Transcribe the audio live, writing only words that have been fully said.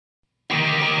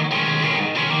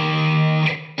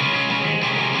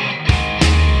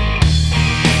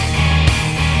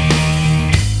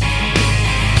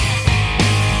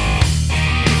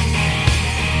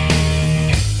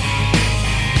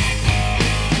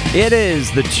It is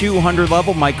the 200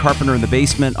 level. Mike Carpenter in the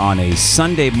basement on a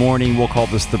Sunday morning. We'll call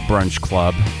this the Brunch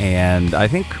Club. And I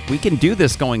think we can do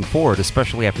this going forward,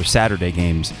 especially after Saturday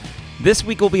games. This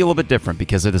week will be a little bit different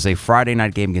because it is a Friday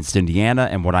night game against Indiana.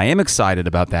 And what I am excited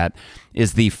about that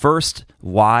is the first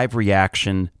live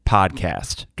reaction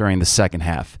podcast during the second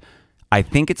half. I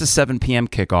think it's a 7 p.m.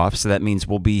 kickoff, so that means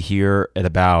we'll be here at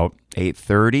about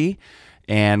 8:30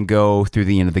 and go through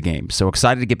the end of the game. So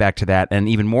excited to get back to that, and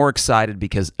even more excited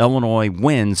because Illinois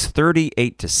wins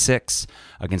 38-6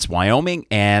 against Wyoming,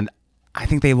 and I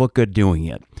think they look good doing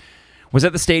it. Was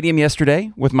at the stadium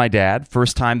yesterday with my dad.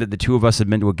 First time that the two of us had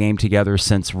been to a game together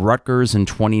since Rutgers in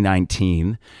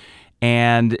 2019,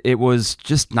 and it was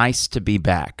just nice to be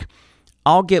back.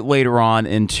 I'll get later on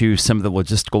into some of the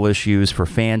logistical issues for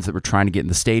fans that were trying to get in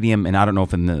the stadium, and I don't know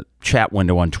if in the chat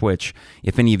window on Twitch,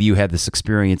 if any of you had this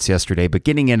experience yesterday, but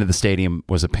getting into the stadium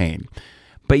was a pain.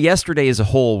 But yesterday as a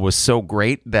whole was so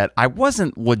great that I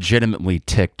wasn't legitimately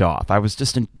ticked off. I was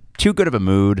just in too good of a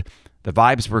mood. The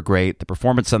vibes were great. The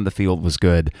performance on the field was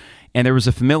good. And there was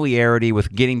a familiarity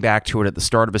with getting back to it at the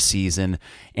start of a season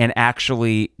and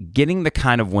actually getting the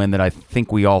kind of win that I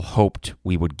think we all hoped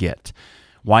we would get.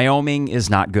 Wyoming is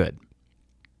not good.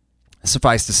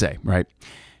 Suffice to say, right?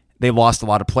 They lost a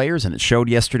lot of players, and it showed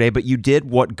yesterday, but you did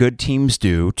what good teams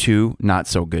do to not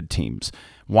so good teams.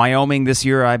 Wyoming this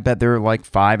year, I bet they're like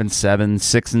 5-7,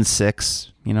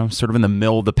 6-6, sort of in the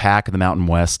middle of the pack of the Mountain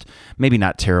West. Maybe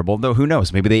not terrible, though who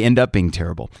knows? Maybe they end up being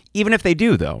terrible. Even if they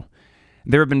do, though,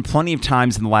 there have been plenty of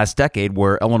times in the last decade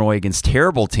where Illinois against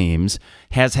terrible teams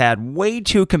has had way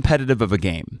too competitive of a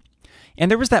game.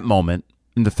 And there was that moment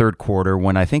in the third quarter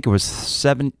when I think it was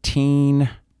 17-3,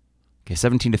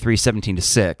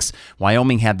 17-6.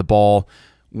 Wyoming had the ball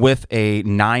with a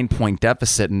 9-point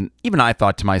deficit, and even I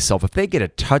thought to myself, if they get a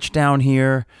touchdown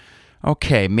here,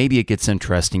 okay, maybe it gets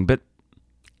interesting, but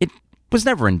it was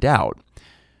never in doubt.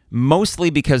 Mostly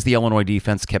because the Illinois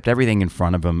defense kept everything in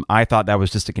front of them. I thought that was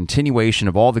just a continuation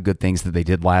of all the good things that they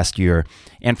did last year.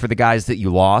 And for the guys that you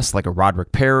lost, like a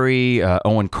Roderick Perry,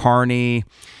 Owen Carney,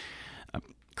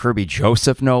 Kirby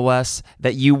Joseph, no less,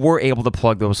 that you were able to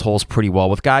plug those holes pretty well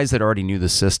with guys that already knew the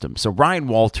system. So Ryan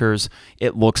Walters,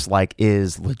 it looks like,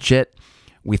 is legit.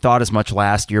 We thought as much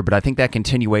last year, but I think that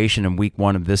continuation in week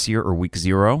 1 of this year, or week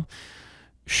 0,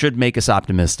 should make us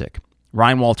optimistic.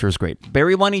 Ryan Walters, great.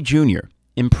 Barry Lunny Jr.,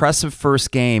 impressive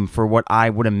first game for what I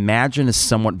would imagine is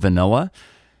somewhat vanilla.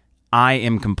 I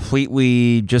am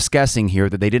completely just guessing here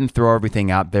that they didn't throw everything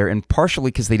out there, and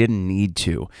partially because they didn't need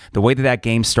to. The way that that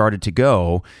game started to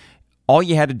go, all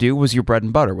you had to do was your bread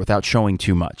and butter without showing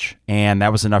too much, and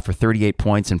that was enough for 38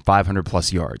 points and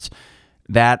 500-plus yards.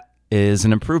 That is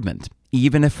an improvement.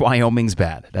 Even if Wyoming's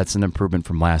bad, that's an improvement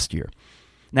from last year.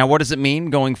 Now, what does it mean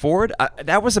going forward?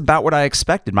 That was about what I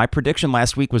expected. My prediction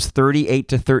last week was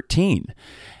 38-13.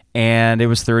 And it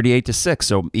was 38-6,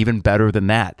 so even better than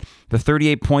that. The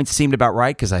 38 points seemed about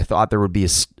right because I thought there would be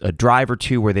a drive or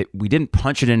two where we didn't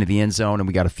punch it into the end zone and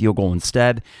we got a field goal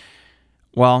instead.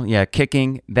 Well, yeah,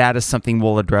 kicking, that is something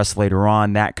we'll address later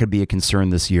on. That could be a concern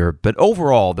this year. But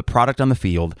overall, the product on the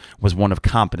field was one of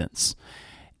competence.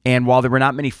 And while there were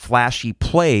not many flashy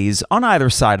plays on either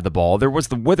side of the ball, there was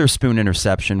the Witherspoon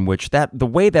interception, which the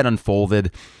way that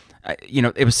unfolded,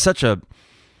 it was such a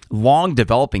long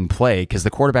developing play because the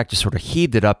quarterback just sort of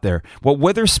heaved it up there. What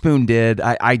Witherspoon did,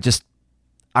 I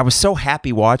was so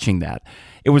happy watching that.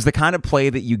 It was the kind of play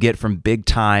that you get from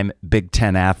big-time Big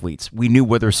Ten athletes. We knew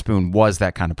Witherspoon was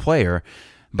that kind of player,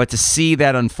 but to see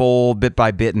that unfold bit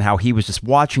by bit and how he was just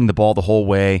watching the ball the whole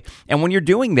way, and when you're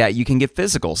doing that, you can get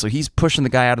physical. So he's pushing the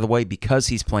guy out of the way because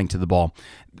he's playing to the ball.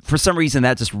 For some reason,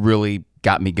 that just really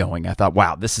got me going. I thought,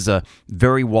 wow, this is a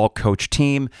very well-coached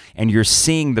team, and you're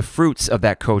seeing the fruits of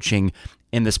that coaching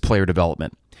in this player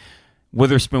development.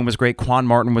 Witherspoon was great. Quan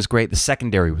Martin was great. The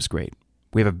secondary was great.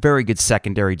 We have a very good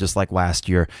secondary just like last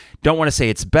year. Don't want to say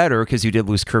it's better because you did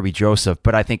lose Kirby Joseph,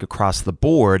 but I think across the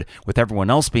board, with everyone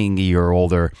else being a year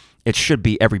older, it should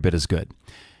be every bit as good.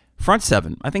 Front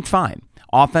seven, I think fine.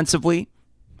 Offensively,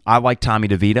 I like Tommy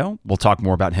DeVito. We'll talk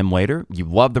more about him later. You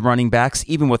love the running backs.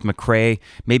 Even with McCray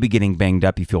maybe getting banged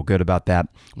up, you feel good about that.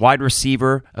 Wide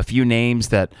receiver, a few names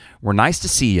that were nice to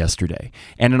see yesterday.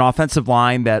 And an offensive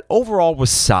line that overall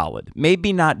was solid.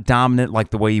 Maybe not dominant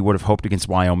like the way you would have hoped against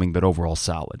Wyoming, but overall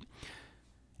solid.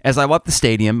 As I left the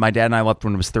stadium, my dad and I left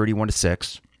when it was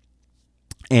 31-6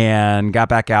 and got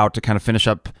back out to kind of finish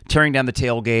up tearing down the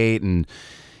tailgate. And,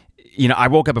 I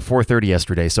woke up at 4:30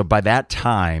 yesterday. So by that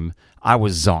time, I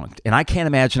was zonked. And I can't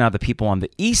imagine how the people on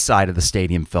the east side of the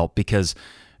stadium felt because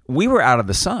we were out of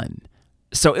the sun.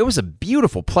 So it was a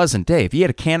beautiful, pleasant day. If you had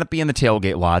a canopy in the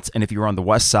tailgate lots, and if you were on the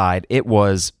west side, it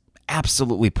was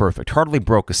absolutely perfect. Hardly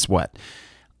broke a sweat.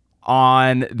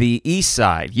 On the east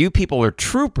side, you people are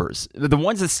troopers. The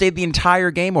ones that stayed the entire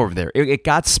game over there. It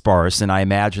got sparse, and I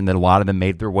imagine that a lot of them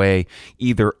made their way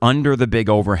either under the big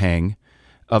overhang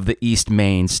of the east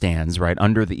main stands, right,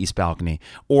 under the east balcony,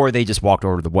 or they just walked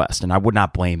over to the west, and I would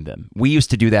not blame them. We used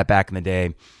to do that back in the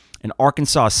day. An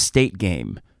Arkansas State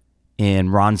game in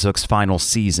Ron Zook's final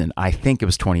season, I think it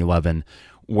was 2011,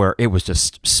 where it was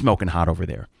just smoking hot over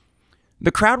there.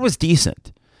 The crowd was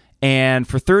decent. And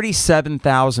for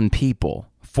 37,000 people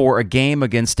for a game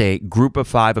against a group of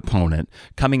 5 opponent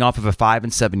coming off of a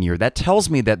 5-7 year, that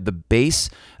tells me that the base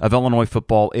of Illinois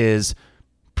football is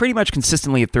pretty much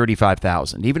consistently at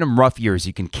 35,000. Even in rough years,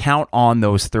 you can count on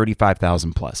those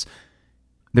 35,000 plus.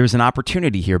 There's an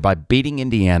opportunity here by beating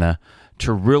Indiana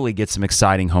to really get some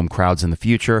exciting home crowds in the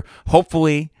future.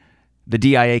 Hopefully, the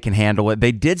DIA can handle it.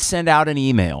 They did send out an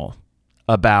email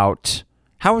about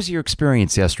how was your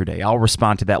experience yesterday? I'll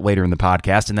respond to that later in the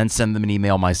podcast and then send them an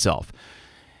email myself.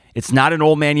 It's not an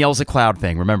old man yells at cloud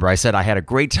thing. Remember, I said I had a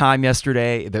great time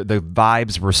yesterday. The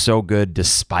vibes were so good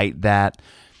despite that,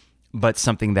 but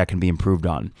something that can be improved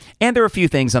on. And there are a few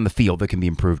things on the field that can be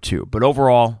improved too. But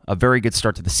overall, a very good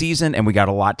start to the season, and we got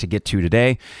a lot to get to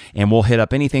today. And we'll hit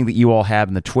up anything that you all have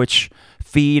in the Twitch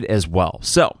feed as well.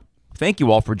 So thank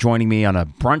you all for joining me on a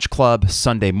Brunch Club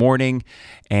Sunday morning,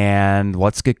 and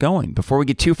let's get going. Before we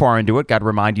get too far into it, got to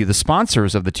remind you the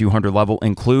sponsors of the 200 level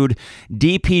include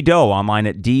DP Dough, online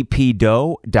at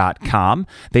dpdough.com.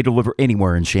 They deliver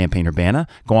anywhere in Champaign-Urbana.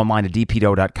 Go online to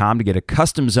dpdough.com to get a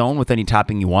custom zone with any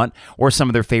topping you want, or some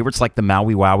of their favorites like the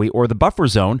Maui Wowie or the Buffer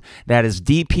Zone. That is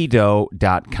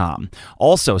dpdough.com.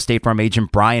 Also, State Farm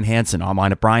agent Brian Hansen,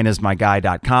 online at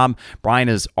brianismyguy.com. Brian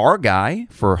is our guy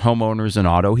for homeowners and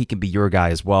auto. He can be your guy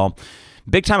as well.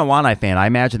 Big-time Illini fan. I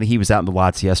imagine that he was out in the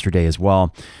lots yesterday as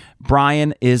well.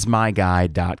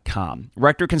 BrianIsMyGuy.com.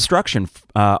 Rector Construction,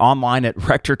 online at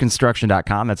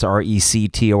rectorconstruction.com. That's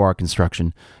RECTOR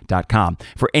construction.com.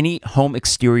 For any home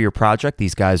exterior project,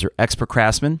 these guys are expert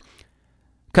craftsmen.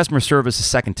 Customer service is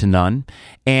second to none,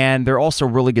 and they're also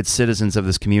really good citizens of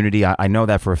this community. I know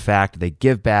that for a fact. They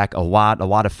give back a lot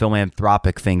of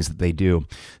philanthropic things that they do.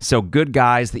 So good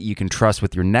guys that you can trust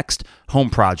with your next home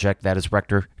project. That is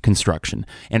Rector Construction.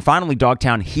 And finally,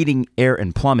 Dogtown Heating, Air,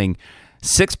 and Plumbing,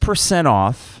 6%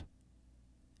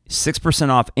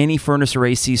 off any furnace or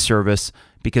AC service,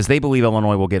 because they believe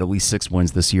Illinois will get at least 6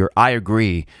 wins this year. I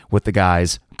agree with the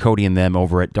guys, Cody and them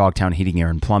over at Dogtown Heating, Air,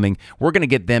 and Plumbing. We're going to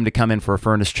get them to come in for a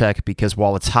furnace check, because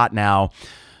while it's hot now,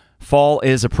 fall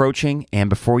is approaching, and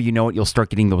before you know it, you'll start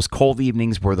getting those cold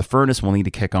evenings where the furnace will need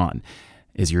to kick on.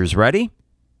 Is yours ready?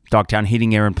 Dogtown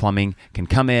Heating, Air, and Plumbing can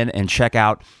come in and check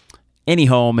out any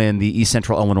home in the East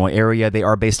Central Illinois area. They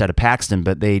are based out of Paxton,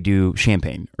 but they do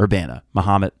Champaign, Urbana,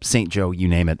 Mahomet, St. Joe, you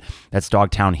name it. That's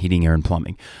Dogtown Heating, Air, and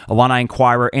Plumbing. Illini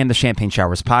Inquirer and the Champaign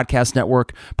Showers Podcast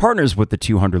Network partners with the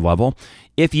 200 level.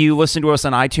 If you listen to us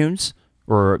on iTunes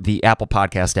or the Apple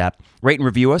Podcast app, rate and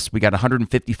review us. We got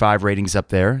 155 ratings up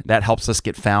there. That helps us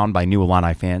get found by new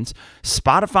Illini fans.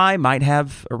 Spotify might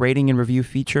have a rating and review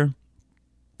feature.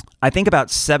 I think about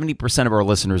 70% of our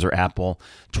listeners are Apple,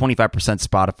 25%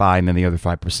 Spotify, and then the other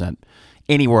 5%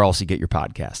 anywhere else you get your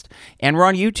podcast. And we're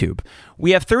on YouTube. We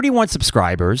have 31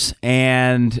 subscribers,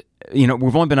 and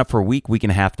we've only been up for a week and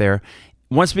a half there.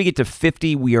 Once we get to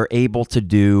 50, we are able to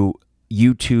do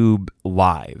YouTube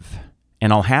Live.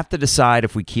 And I'll have to decide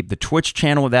if we keep the Twitch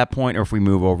channel at that point or if we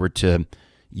move over to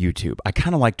YouTube. I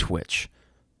kind of like Twitch.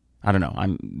 I don't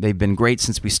know. They've been great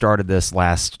since we started this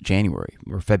last January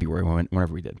or February,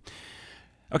 whenever we did.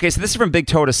 Okay, so this is from Big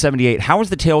Tota 78. How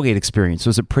was the tailgate experience?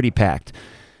 Was it pretty packed?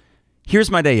 Here's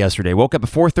my day yesterday. Woke up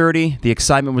at 4:30. The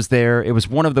excitement was there. It was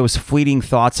one of those fleeting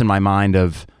thoughts in my mind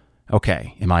of,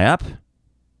 okay, am I up?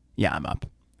 Yeah, I'm up.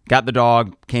 Got the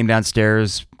dog, came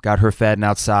downstairs, got her fed and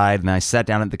outside, and I sat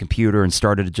down at the computer and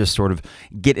started to just sort of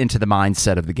get into the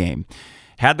mindset of the game.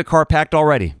 Had the car packed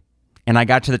already. And I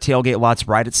got to the tailgate lots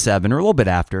right at 7 or a little bit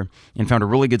after and found a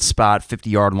really good spot,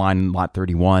 50-yard line in lot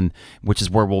 31, which is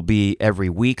where we'll be every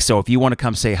week. So if you want to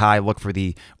come say hi, look for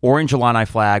the orange Illini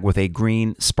flag with a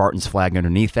green Spartans flag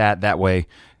underneath that. That way,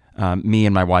 me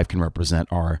and my wife can represent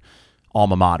our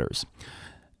alma maters.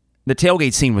 The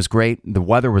tailgate scene was great. The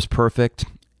weather was perfect.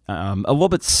 A little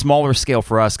bit smaller scale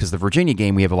for us because the Virginia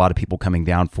game, we have a lot of people coming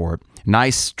down for it.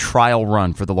 Nice trial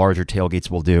run for the larger tailgates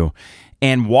we'll do.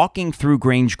 And walking through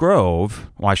Grange Grove,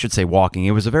 well, I should say walking,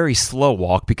 it was a very slow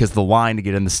walk because the line to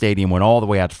get in the stadium went all the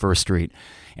way out to First Street.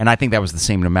 And I think that was the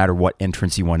same no matter what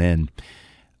entrance you went in.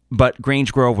 But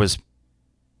Grange Grove was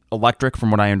electric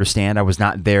from what I understand. I was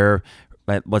not there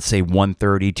at, let's say,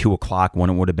 1:30, 2 o'clock, when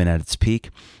it would have been at its peak.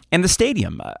 And the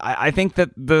stadium, I think that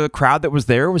the crowd that was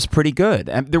there was pretty good.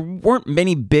 And there weren't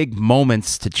many big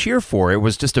moments to cheer for. It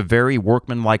was just a very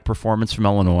workmanlike performance from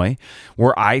Illinois,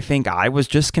 where I think I was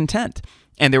just content.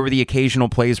 And there were the occasional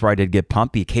plays where I did get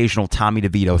pumped, the occasional Tommy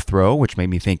DeVito throw, which made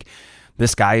me think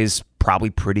this guy is probably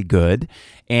pretty good,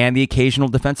 and the occasional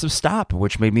defensive stop,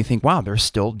 which made me think, wow, they're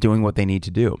still doing what they need to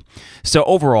do. So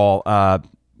overall,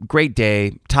 great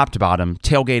day, top to bottom,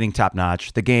 tailgating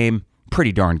top-notch, the game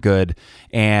pretty darn good,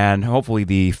 and hopefully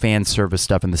the fan service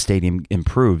stuff in the stadium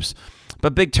improves.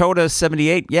 But Big Tota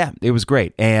 78, yeah, it was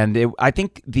great. And I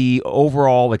think the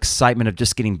overall excitement of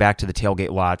just getting back to the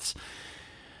tailgate lots,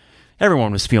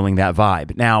 everyone was feeling that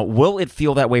vibe. Now, will it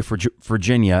feel that way for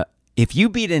Virginia? If you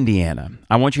beat Indiana,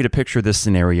 I want you to picture this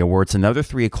scenario where it's another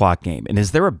 3 o'clock game. And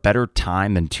is there a better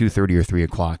time than 2:30 or 3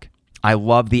 o'clock? I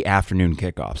love the afternoon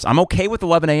kickoffs. I'm okay with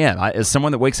 11 a.m. As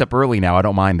someone that wakes up early now, I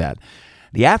don't mind that.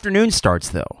 The afternoon starts,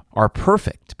 though, are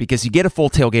perfect because you get a full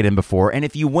tailgate in before, and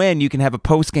if you win, you can have a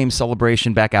post-game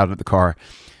celebration back out at the car.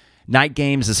 Night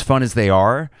games, as fun as they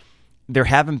are, there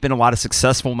haven't been a lot of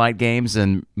successful night games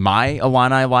in my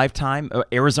Illini lifetime.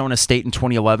 Arizona State in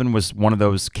 2011 was one of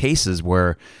those cases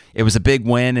where it was a big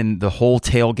win, and the whole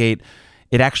tailgate,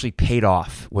 it actually paid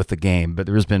off with the game, but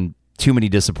there's been too many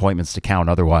disappointments to count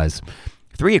otherwise.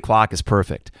 3 o'clock is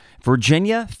perfect.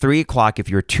 Virginia, 3 o'clock if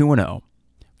you're 2-0.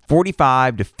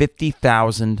 45 to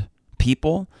 50,000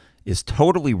 people is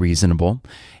totally reasonable,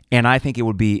 and I think it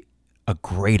would be a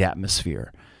great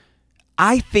atmosphere.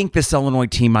 I think this Illinois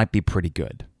team might be pretty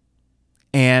good,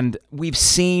 and we've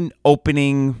seen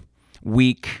opening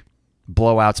week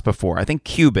blowouts before. I think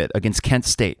Cubit against Kent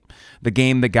State, the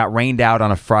game that got rained out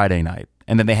on a Friday night,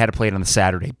 and then they had to play it on a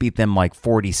Saturday, beat them like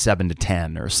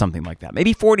 47-10 or something like that,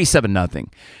 maybe 47-0.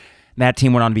 That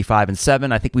team went on to be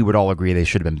 5-7. I think we would all agree they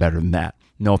should have been better than that.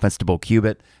 No offense to Bohl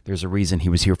Cubit. There's a reason he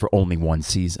was here for only one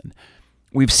season.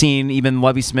 We've seen even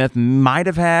Lovie Smith might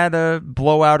have had a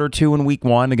blowout or two in week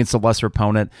one against a lesser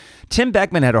opponent. Tim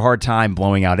Beckman had a hard time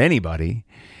blowing out anybody.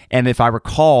 And if I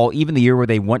recall, even the year where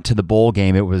they went to the bowl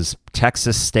game, it was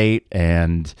Texas State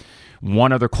and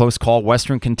one other close call,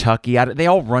 Western Kentucky. They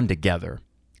all run together.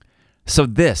 So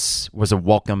this was a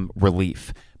welcome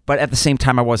relief. But at the same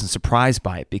time, I wasn't surprised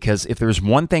by it because if there's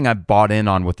one thing I've bought in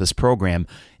on with this program,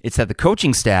 it's that the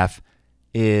coaching staff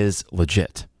is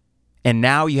legit. And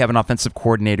now you have an offensive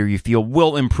coordinator you feel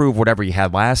will improve whatever you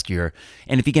had last year.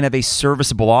 And if you can have a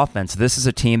serviceable offense, this is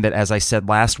a team that, as I said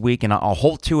last week, and I'll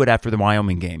hold to it after the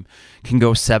Wyoming game, can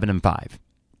go 7-5.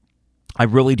 I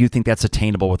really do think that's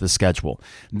attainable with the schedule.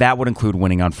 That would include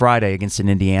winning on Friday against an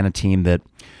Indiana team that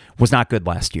was not good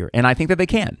last year. And I think that they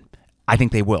can. I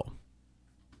think they will.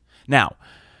 Now,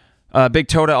 Big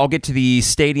Tota, I'll get to the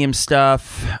stadium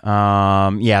stuff. The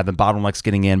bottleneck's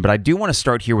getting in. But I do want to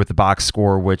start here with the box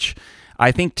score, which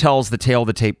I think tells the tale of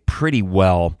the tape pretty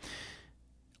well.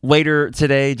 Later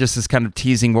today, just as kind of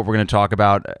teasing what we're going to talk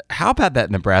about, how about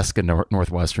that Nebraska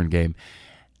Northwestern game?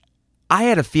 I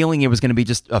had a feeling it was going to be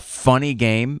just a funny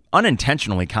game,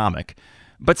 unintentionally comic.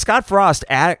 But Scott Frost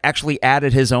actually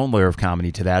added his own layer of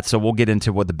comedy to that, so we'll get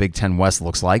into what the Big Ten West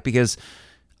looks like, because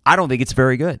I don't think it's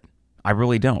very good. I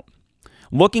really don't.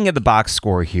 Looking at the box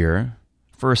score here,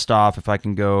 first off, if I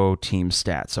can go team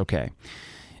stats. Okay.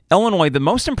 Illinois, the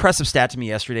most impressive stat to me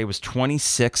yesterday was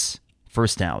 26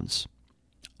 first downs.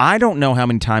 I don't know how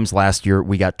many times last year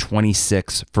we got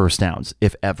 26 first downs,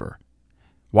 if ever.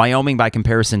 Wyoming, by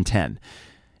comparison, 10.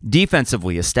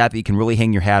 Defensively, a stat that you can really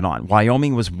hang your hat on.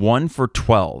 Wyoming was 1 for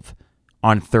 12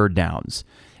 on third downs.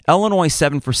 Illinois,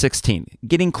 7 for 16.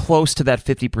 Getting close to that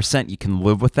 50%, you can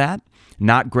live with that.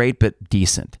 Not great, but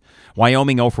decent.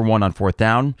 Wyoming 0 for 1 on fourth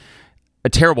down. A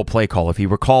terrible play call. If you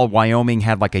recall, Wyoming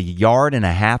had like 1.5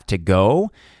 yards to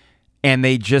go, and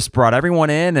they just brought everyone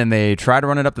in, and they tried to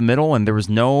run it up the middle, and there was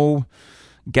no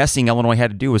guessing Illinois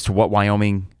had to do as to what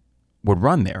Wyoming would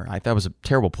run there. I thought it was a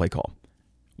terrible play call.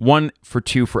 1 for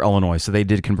 2 for Illinois, so they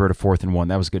did convert a 4th and 1.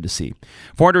 That was good to see.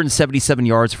 477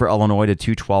 yards for Illinois to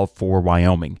 212 for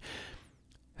Wyoming.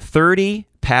 30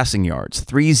 passing yards,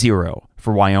 3-0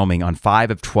 for Wyoming on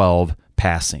 5 of 12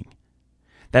 passing.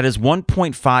 That is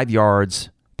 1.5 yards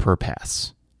per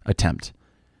pass attempt.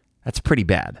 That's pretty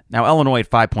bad. Now, Illinois at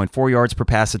 5.4 yards per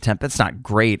pass attempt. That's not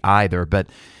great either, but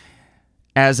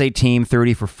as a team,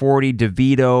 30 for 40.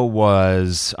 DeVito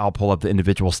was, I'll pull up the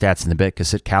individual stats in a bit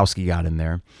because Sitkowski got in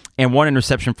there. And 1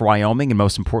 interception for Wyoming, and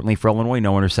most importantly for Illinois,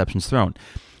 no interceptions thrown.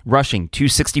 Rushing,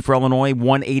 260 for Illinois,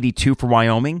 182 for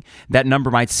Wyoming. That number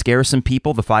might scare some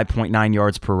people, the 5.9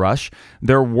 yards per rush.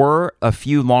 There were a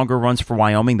few longer runs for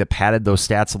Wyoming that padded those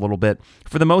stats a little bit.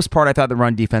 For the most part, I thought the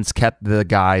run defense kept the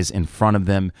guys in front of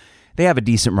them. They have a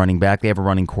decent running back. They have a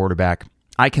running quarterback.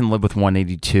 I can live with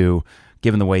 182,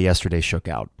 given the way yesterday shook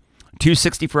out.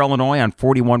 260 for Illinois on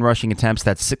 41 rushing attempts.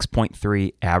 That's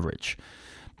 6.3 average.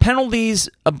 Penalties,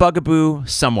 a bugaboo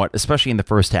somewhat, especially in the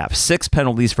first half. 6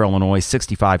 penalties for Illinois,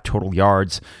 65 total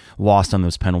yards lost on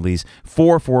those penalties.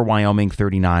 4 for Wyoming,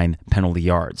 39 penalty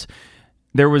yards.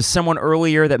 There was someone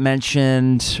earlier that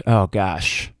mentioned,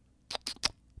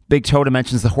 Big Toda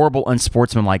mentions the horrible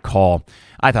unsportsmanlike call.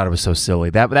 I thought it was so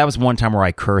silly. That was one time where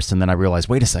I cursed, and then I realized,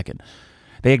 wait a second.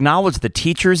 They acknowledged the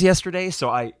teachers yesterday, so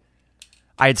I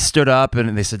had stood up,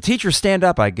 and they said, teachers, stand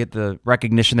up. I get the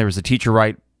recognition. There was a teacher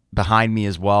right behind me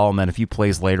as well, and then a few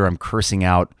plays later, I'm cursing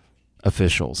out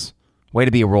officials. Way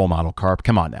to be a role model, Carp.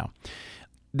 Come on now.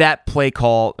 That play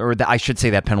call, I should say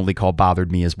that penalty call,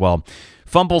 bothered me as well.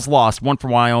 Fumbles lost, 1 for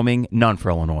Wyoming, none for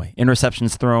Illinois.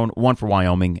 Interceptions thrown, 1 for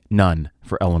Wyoming, none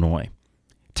for Illinois.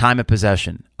 Time of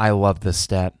possession. I love this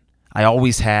stat. I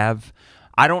always have.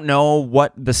 I don't know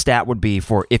what the stat would be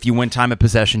for if you win time of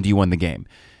possession, do you win the game?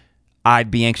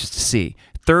 I'd be anxious to see.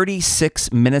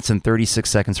 36 minutes and 36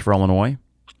 seconds for Illinois.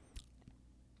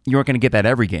 You aren't going to get that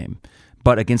every game.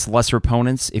 But against lesser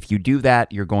opponents, if you do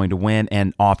that, you're going to win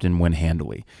and often win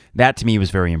handily. That, to me,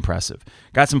 was very impressive.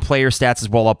 Got some player stats as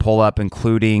well I'll pull up,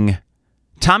 including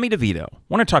Tommy DeVito. I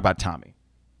want to talk about Tommy.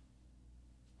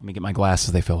 Let me get my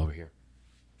glasses. They fell over here.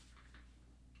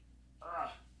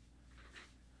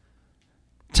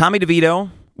 Tommy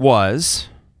DeVito was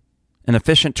an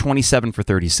efficient 27 for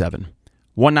 37.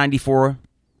 194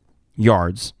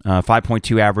 yards,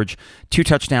 5.2 average, 2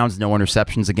 touchdowns, no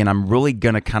interceptions. Again, I'm really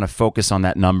going to kind of focus on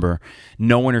that number.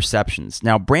 No interceptions.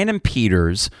 Now, Brandon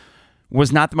Peters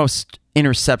was not the most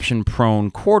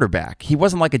interception-prone quarterback. He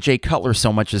wasn't like a Jay Cutler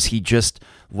so much as he just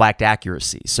lacked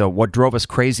accuracy. So what drove us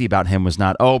crazy about him was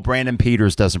not, Brandon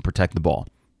Peters doesn't protect the ball.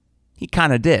 He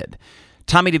kind of did.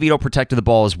 Tommy DeVito protected the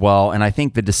ball as well, and I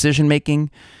think the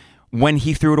decision-making when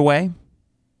he threw it away,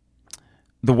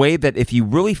 the way that if you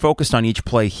really focused on each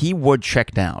play, he would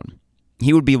check down.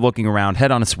 He would be looking around,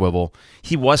 head on a swivel.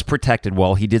 He was protected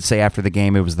well. He did say after the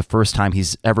game it was the first time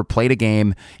he's ever played a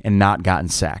game and not gotten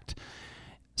sacked.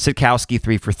 Sitkowski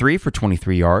 3 for 3 for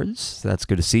 23 yards. So that's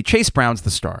good to see. Chase Brown's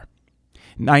the star.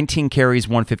 19 carries,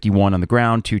 151 on the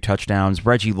ground, 2 touchdowns.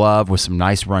 Reggie Love with some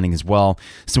nice running as well.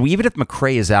 So even if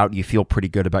McCray is out, you feel pretty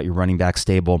good about your running back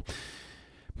stable.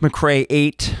 McCray,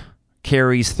 8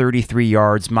 carries, 33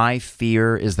 yards. My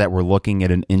fear is that we're looking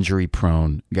at an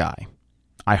injury-prone guy.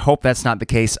 I hope that's not the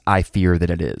case. I fear that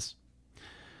it is.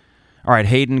 All right,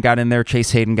 Hayden got in there.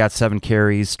 Chase Hayden got 7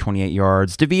 carries, 28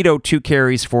 yards. DeVito, 2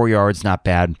 carries, 4 yards. Not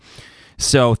bad.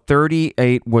 So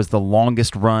 38 was the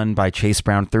longest run by Chase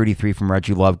Brown, 33 from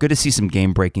Reggie Love. Good to see some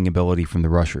game-breaking ability from the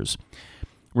rushers.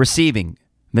 Receiving,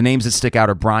 the names that stick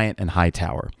out are Bryant and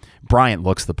Hightower. Bryant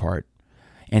looks the part.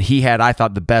 And he had, I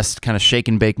thought, the best kind of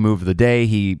shake-and-bake move of the day.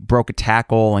 He broke a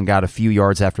tackle and got a few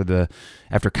yards after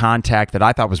contact that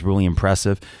I thought was really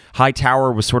impressive.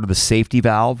 Hightower was sort of the safety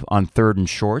valve on 3rd and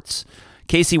shorts.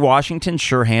 Casey Washington,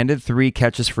 sure-handed, 3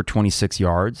 catches for 26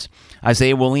 yards.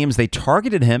 Isaiah Williams, they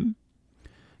targeted him.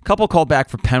 A couple called back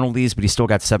for penalties, but he still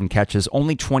got 7 catches,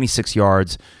 only 26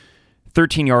 yards,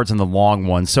 13 yards on the long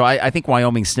one. So I think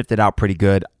Wyoming sniffed it out pretty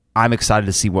good. I'm excited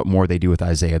to see what more they do with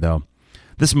Isaiah, though.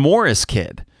 This Morris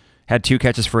kid had 2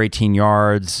 catches for 18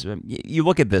 yards. You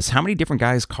look at this. How many different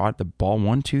guys caught the ball?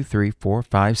 1, 2, 3, 4,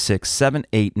 5, 6, 7,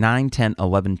 8, 9, 10,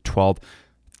 11, 12,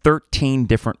 13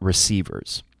 different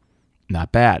receivers.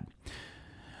 Not bad.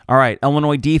 All right,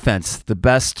 Illinois defense. The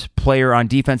best player on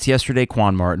defense yesterday,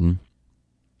 Quan Martin.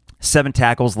 7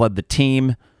 tackles, led the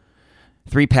team.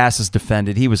 3 passes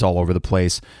defended. He was all over the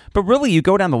place. But really, you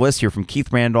go down the list here from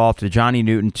Keith Randolph to Johnny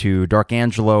Newton to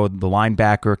Darkangelo, the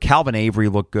linebacker. Calvin Avery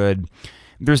looked good.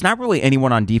 There's not really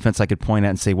anyone on defense I could point at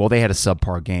and say, well, they had a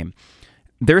subpar game.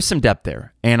 There's some depth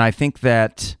there, and I think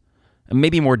that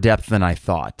maybe more depth than I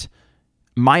thought.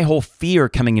 My whole fear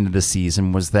coming into the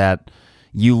season was that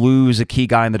you lose a key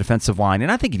guy in the defensive line,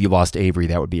 and I think if you lost Avery,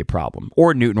 that would be a problem,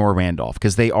 or Newton or Randolph,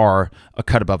 because they are a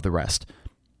cut above the rest.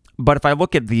 But if I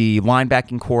look at the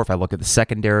linebacking core, if I look at the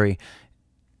secondary,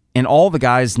 and all the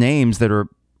guys' names that are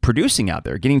producing out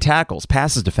there, getting tackles,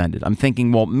 passes defended, I'm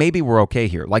thinking, well, maybe we're okay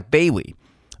here. Like Bailey,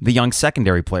 the young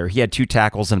secondary player, he had 2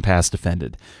 tackles and a pass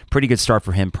defended. Pretty good start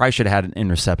for him. Probably should have had an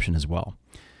interception as well.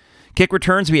 Kick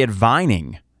returns, we had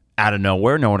Vining out of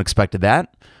nowhere. No one expected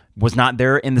that. Was not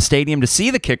there in the stadium to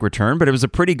see the kick return, but it was a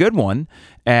pretty good one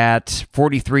at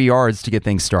 43 yards to get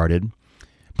things started.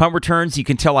 Punt returns, you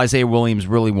can tell Isaiah Williams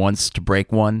really wants to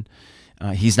break one.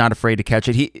 He's not afraid to catch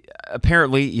it. He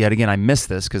apparently, yet again, I missed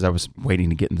this because I was waiting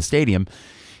to get in the stadium.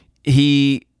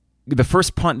 The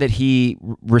first punt that he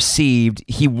received,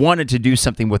 he wanted to do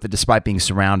something with it despite being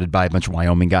surrounded by a bunch of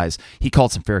Wyoming guys. He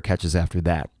called some fair catches after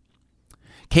that.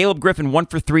 Caleb Griffin, 1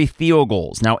 for 3 field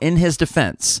goals. Now, in his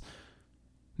defense,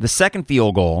 the second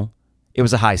field goal, it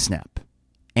was a high snap.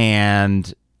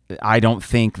 And I don't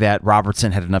think that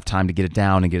Robertson had enough time to get it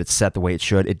down and get it set the way it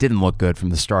should. It didn't look good from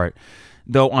the start.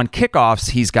 Though on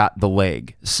kickoffs, he's got the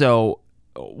leg. So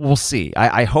we'll see.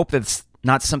 I hope that's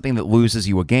not something that loses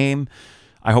you a game.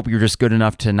 I hope you're just good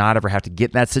enough to not ever have to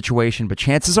get in that situation. But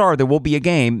chances are there will be a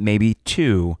game, maybe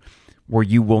two, where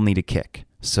you will need a kick.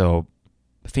 So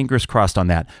fingers crossed on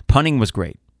that. Punting was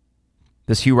great.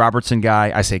 This Hugh Robertson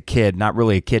guy, I say kid, not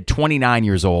really a kid, 29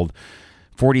 years old,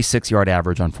 46-yard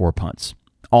average on 4 punts.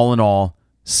 All in all,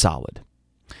 solid.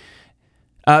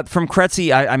 From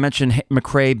Kretzy, I mentioned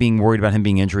McCray being worried about him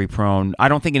being injury-prone. I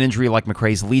don't think an injury like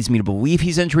McCray's leads me to believe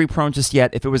he's injury-prone just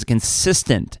yet. If it was a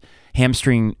consistent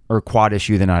hamstring or quad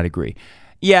issue, then I'd agree.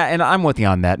 Yeah, and I'm with you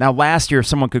on that. Now, last year, if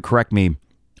someone could correct me,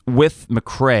 with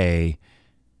McCray,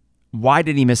 why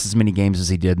did he miss as many games as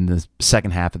he did in the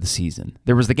second half of the season?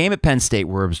 There was the game at Penn State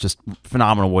where it was just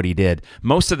phenomenal what he did.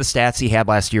 Most of the stats he had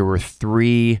last year were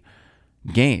 3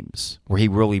 games where he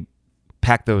really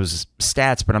packed those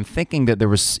stats, but I'm thinking that there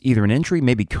was either an injury,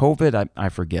 maybe COVID, I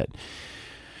forget.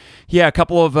 Yeah, a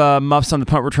couple of muffs on the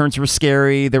punt returns were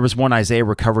scary. There was one Isaiah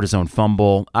recovered his own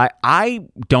fumble. I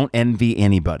don't envy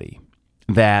anybody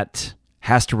that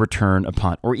has to return a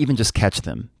punt or even just catch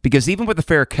them, because even with a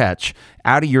fair catch,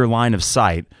 out of your line of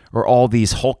sight are all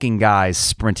these hulking guys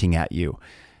sprinting at you.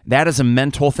 That is a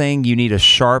mental thing. You need a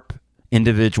sharp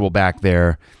individual back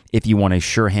there if you want a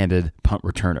sure-handed punt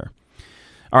returner.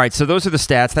 All right, so those are the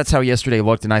stats. That's how yesterday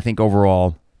looked, and I think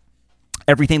overall,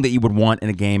 everything that you would want in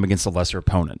a game against a lesser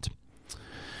opponent.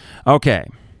 Okay,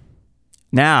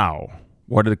 now,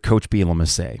 what did Coach Bielema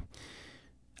say?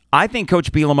 I think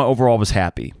Coach Bielema overall was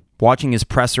happy. Watching his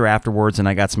presser afterwards, and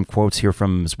I got some quotes here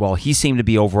from him as well, he seemed to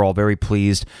be overall very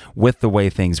pleased with the way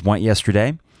things went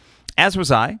yesterday, as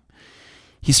was I.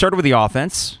 He started with the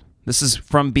offense. This is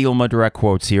from Bielema, direct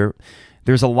quotes here.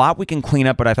 There's a lot we can clean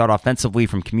up, but I thought offensively,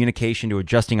 from communication to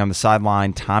adjusting on the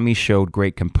sideline, Tommy showed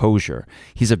great composure.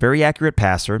 He's a very accurate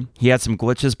passer. He had some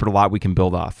glitches, but a lot we can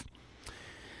build off.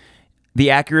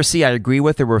 The accuracy, I agree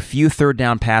with. There were a few third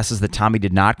down passes that Tommy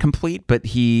did not complete, but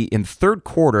he, in third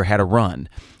quarter, had a run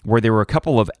where there were a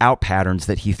couple of out patterns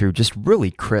that he threw just really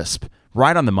crisp,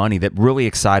 right on the money, that really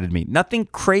excited me. Nothing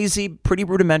crazy, pretty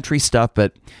rudimentary stuff,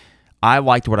 but I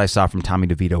liked what I saw from Tommy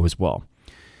DeVito as well.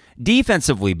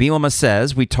 Defensively, Bielema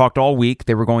says, we talked all week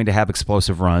they were going to have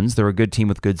explosive runs. They're a good team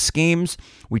with good schemes.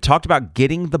 We talked about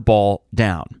getting the ball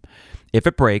down. If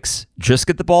it breaks, just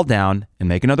get the ball down and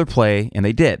make another play, and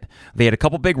they did. They had a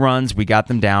couple big runs. We got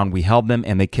them down. We held them,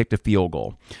 and they kicked a field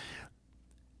goal.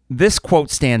 This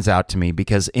quote stands out to me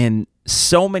because in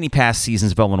so many past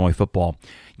seasons of Illinois football,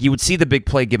 you would see the big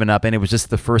play given up, and it was just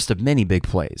the first of many big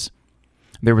plays.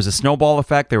 There was a snowball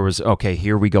effect. There was, okay,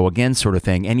 here we go again sort of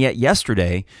thing. And yet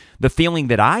yesterday, the feeling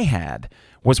that I had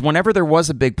was whenever there was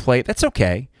a big play, that's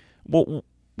okay.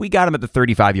 We got him at the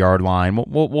 35-yard line.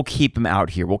 We'll keep him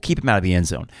out here. We'll keep him out of the end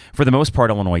zone. For the most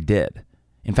part, Illinois did.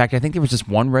 In fact, I think there was just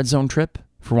one red zone trip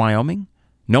for Wyoming.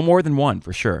 No more than one,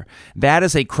 for sure. That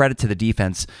is a credit to the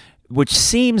defense, which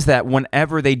seems that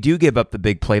whenever they do give up the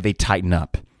big play, they tighten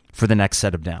up for the next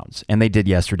set of downs. And they did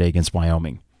yesterday against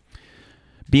Wyoming.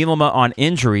 Bielema on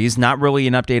injuries, not really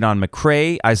an update on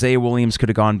McCray. Isaiah Williams could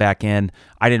have gone back in.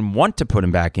 I didn't want to put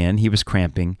him back in. He was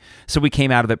cramping. So we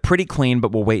came out of it pretty clean,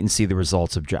 but we'll wait and see the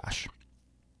results of Josh.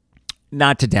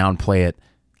 Not to downplay it,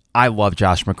 I love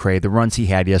Josh McCray. The runs he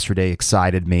had yesterday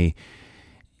excited me.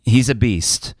 He's a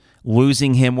beast.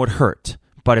 Losing him would hurt,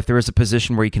 but if there is a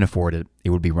position where he can afford it,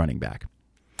 it would be running back.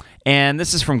 And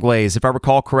this is from Glaze. If I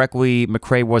recall correctly,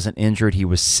 McCray wasn't injured. He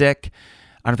was sick.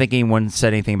 I don't think anyone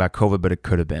said anything about COVID, but it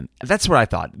could have been. That's what I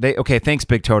thought. Okay, thanks,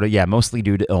 Big Tota. Yeah, mostly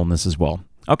due to illness as well.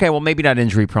 Okay, well, maybe not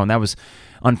injury prone. That was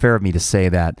unfair of me to say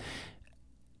that.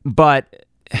 But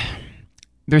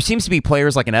there seems to be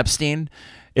players like an Epstein.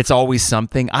 It's always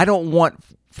something. I don't want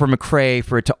for McCray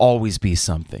for it to always be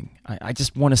something. I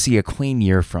just want to see a clean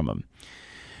year from him.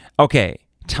 Okay,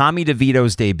 Tommy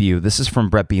DeVito's debut. This is from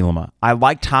Bret Bielema. I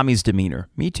like Tommy's demeanor.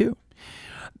 Me too.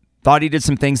 Thought he did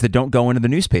some things that don't go into the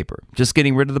newspaper. Just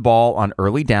getting rid of the ball on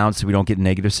early downs so we don't get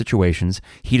negative situations.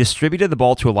 He distributed the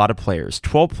ball to a lot of players.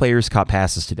 12 players caught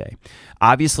passes today.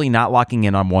 Obviously not locking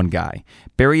in on one guy.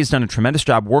 Barry has done a tremendous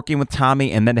job working with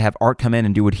Tommy, and then to have Art come in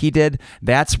and do what he did,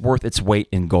 that's worth its weight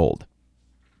in gold.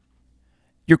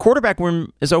 Your quarterback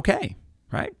room is okay,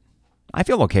 right? I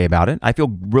feel okay about it. I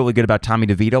feel really good about Tommy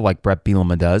DeVito like Bret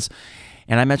Bielema does.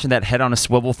 And I mentioned that head on a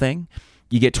swivel thing.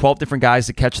 You get 12 different guys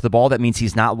to catch the ball. That means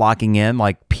he's not locking in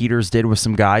like Peters did with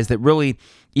some guys that really,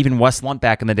 even Wes Lunt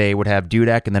back in the day would have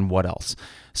Dudek and then what else?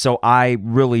 So I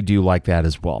really do like that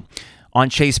as well. On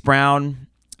Chase Brown,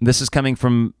 this is coming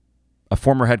from a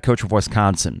former head coach of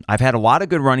Wisconsin. I've had a lot of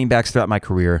good running backs throughout my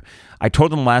career. I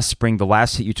told them last spring, the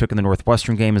last hit you took in the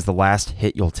Northwestern game is the last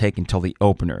hit you'll take until the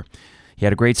opener. He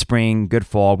had a great spring, good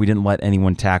fall. We didn't let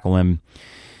anyone tackle him.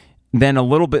 Then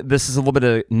this is a little bit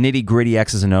of nitty-gritty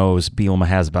X's and O's Bielema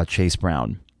has about Chase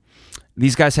Brown.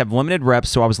 These guys have limited reps,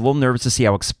 so I was a little nervous to see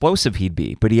how explosive he'd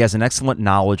be, but he has an excellent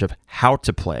knowledge of how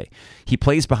to play. He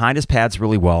plays behind his pads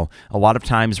really well. A lot of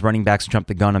times running backs jump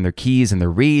the gun on their keys and their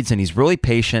reads, and he's really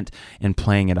patient and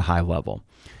playing at a high level.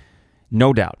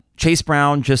 No doubt. Chase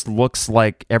Brown just looks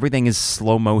like everything is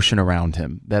slow motion around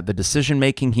him, that the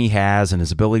decision-making he has and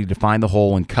his ability to find the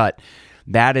hole and cut,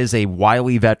 that is a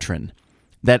wily veteran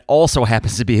that also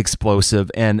happens to be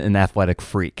explosive and an athletic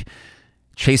freak.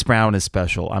 Chase Brown is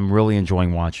special. I'm really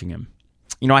enjoying watching him.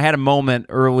 You know, I had a moment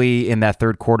early in that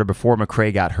third quarter before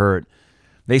McCray got hurt.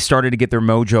 They started to get their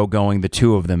mojo going, the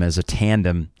two of them as a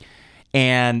tandem.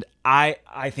 And I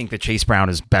think that Chase Brown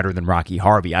is better than Rocky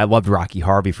Harvey. I loved Rocky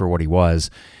Harvey for what he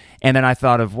was. And then I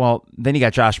thought of, well, then you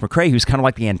got Josh McCray, who's kind of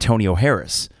like the Antonio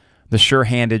Harris, the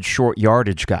sure-handed, short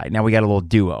yardage guy. Now we got a little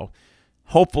duo.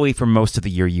 Hopefully for most of the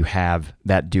year you have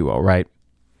that duo, right?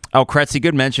 Oh, Kretzy,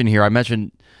 good mention here. I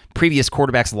mentioned previous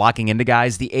quarterbacks locking into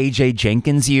guys. The A.J.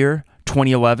 Jenkins year,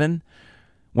 2011,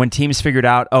 when teams figured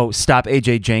out, stop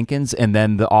A.J. Jenkins, and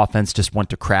then the offense just went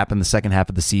to crap in the second half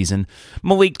of the season.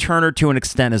 Malik Turner to an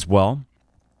extent as well.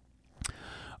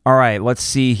 All right, let's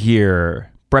see here.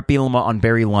 Bret Bielema on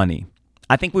Barry Lunny.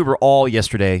 I think we were all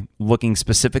yesterday looking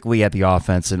specifically at the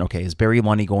offense and, okay, is Barry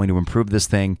Lunny going to improve this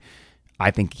thing? I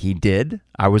think he did.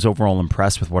 I was overall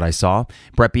impressed with what I saw.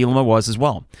 Bret Bielema was as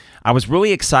well. I was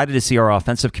really excited to see our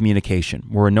offensive communication.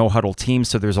 We're a no-huddle team,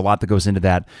 so there's a lot that goes into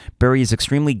that. Barry is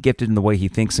extremely gifted in the way he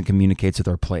thinks and communicates with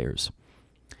our players.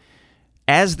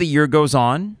 As the year goes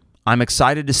on, I'm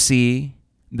excited to see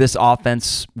this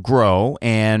offense grow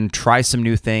and try some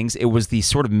new things. It was the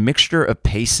sort of mixture of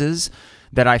paces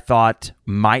that I thought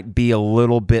might be a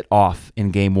little bit off in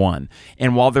game one.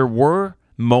 And while there were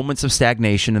moments of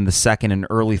stagnation in the second and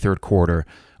early third quarter,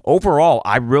 overall,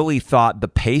 I really thought the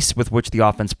pace with which the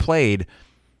offense played,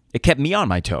 it kept me on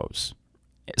my toes.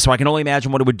 So I can only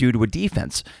imagine what it would do to a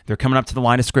defense. They're coming up to the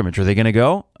line of scrimmage. Are they going to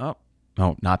go? Oh,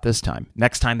 no, not this time.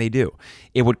 Next time they do.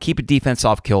 It would keep a defense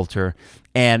off kilter.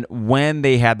 And when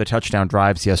they had the touchdown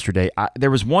drives yesterday, there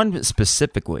was one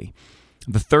specifically,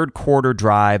 the third quarter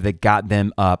drive that got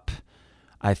them up,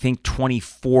 I think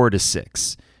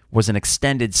 24-6. Was an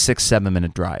extended 6-7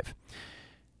 minute drive.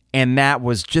 And that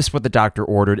was just what the doctor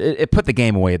ordered. It put the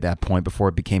game away at that point before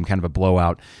it became kind of a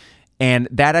blowout. And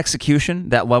that execution,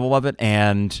 that level of it,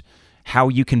 and how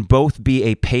you can both be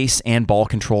a pace and ball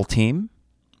control team,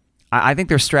 I think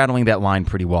they're straddling that line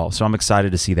pretty well. So I'm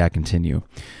excited to see that continue.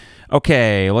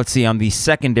 Okay, let's see. On the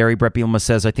secondary, Bret Bielema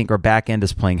says, I think our back end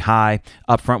is playing high.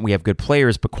 Up front, we have good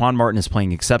players, but Quan Martin is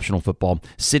playing exceptional football.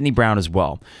 Sidney Brown as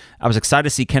well. I was excited to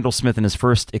see Kendall Smith in his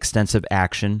first extensive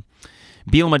action.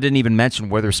 Bielema didn't even mention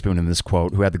Witherspoon in this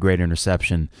quote, who had the great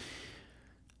interception.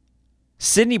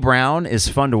 Sidney Brown is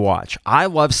fun to watch. I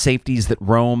love safeties that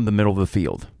roam the middle of the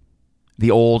field.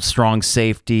 The old strong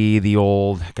safety, if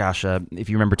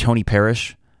you remember Tony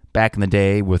Parrish, back in the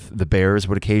day with the Bears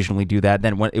would occasionally do that.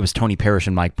 Then it was Tony Parrish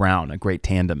and Mike Brown, a great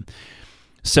tandem.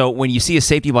 So when you see a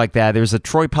safety like that, there's a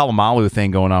Troy Polamalu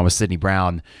thing going on with Sidney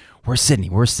Brown. Where's Sidney?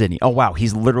 Oh, wow,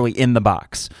 he's literally in the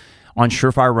box. On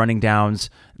surefire running downs,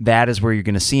 that is where you're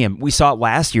going to see him. We saw it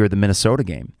last year at the Minnesota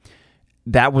game.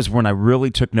 That was when I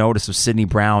really took notice of Sidney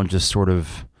Brown just sort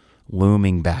of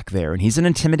looming back there. And he's an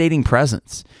intimidating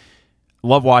presence.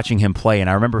 Love watching him play, and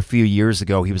I remember a few years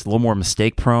ago, he was a little more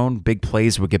mistake-prone. Big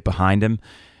plays would get behind him.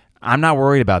 I'm not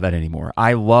worried about that anymore.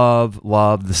 I love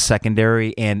the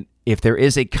secondary, and if there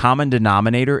is a common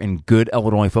denominator in good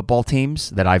Illinois football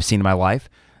teams that I've seen in my life,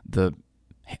 the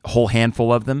whole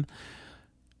handful of them,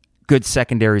 good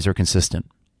secondaries are consistent.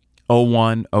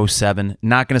 0-1, 0-7.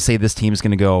 Not going to say this team is going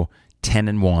to go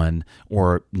 10-1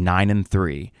 or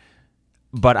 9-3,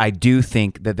 but I do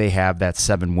think that they have that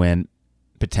 7-win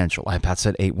potential. I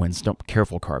said 8 wins.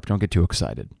 Careful, Carp. Don't get too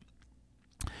excited.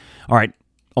 All right.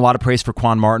 A lot of praise for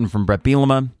Quan Martin from Bret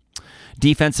Bielema.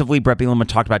 Defensively, Bret Bielema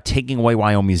talked about taking away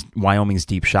Wyoming's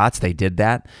deep shots. They did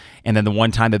that. And then the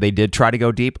one time that they did try to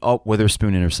go deep,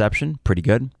 Witherspoon interception. Pretty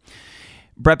good.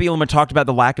 Bret Bielema talked about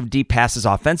the lack of deep passes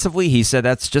offensively. He said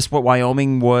that's just what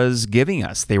Wyoming was giving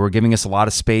us. They were giving us a lot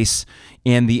of space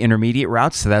in the intermediate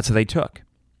routes, so that's what they took.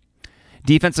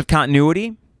 Defensive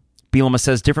continuity. Bielema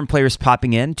says different players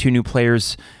popping in, 2 new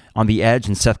players on the edge,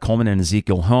 and Seth Coleman and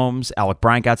Ezekiel Holmes. Alec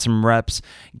Bryant got some reps.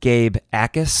 Gabe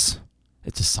Akis,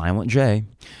 it's a silent J,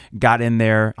 got in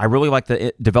there. I really like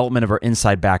the development of our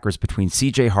inside backers between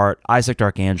C.J. Hart, Isaac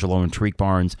Darkangelo, and Tariq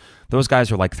Barnes. Those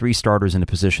guys are like 3 starters in a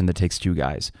position that takes 2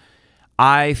 guys.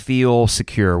 I feel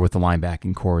secure with the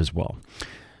linebacking core as well.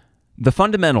 The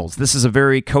fundamentals. This is a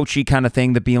very coachy kind of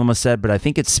thing that Bielema said, but I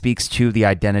think it speaks to the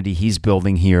identity he's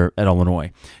building here at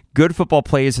Illinois. Good football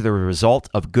plays are the result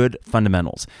of good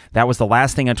fundamentals. That was the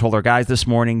last thing I told our guys this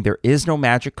morning. There is no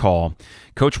magic call.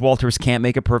 Coach Walters can't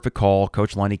make a perfect call.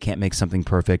 Coach Lundy can't make something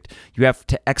perfect. You have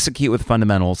to execute with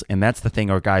fundamentals, and that's the thing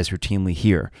our guys routinely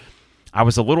hear. I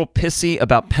was a little pissy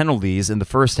about penalties in the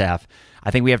first half.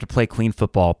 I think we have to play clean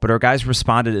football, but our guys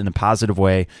responded in a positive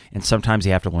way, and sometimes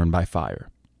you have to learn by fire.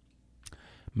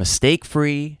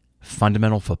 Mistake-free,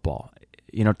 fundamental football.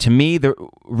 To me, the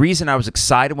reason I was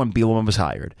excited when Bielema was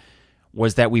hired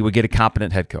was that we would get a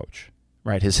competent head coach,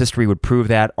 right? His history would prove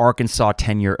that. Arkansas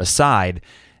tenure aside,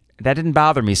 that didn't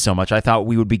bother me so much. I thought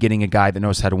we would be getting a guy that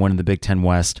knows how to win in the Big Ten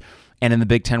West. And in the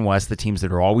Big Ten West, the teams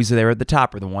that are always there at the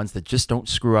top are the ones that just don't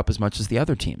screw up as much as the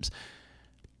other teams.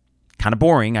 Kind of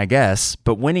boring, I guess,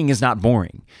 but winning is not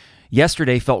boring.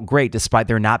 Yesterday felt great despite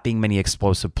there not being many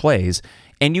explosive plays.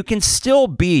 And you can still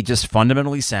be just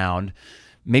fundamentally sound,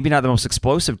 maybe not the most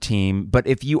explosive team, but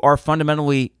if you are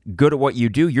fundamentally good at what you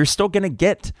do, you're still going to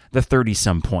get the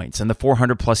 30-some points and the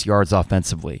 400-plus yards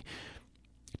offensively.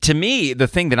 To me, the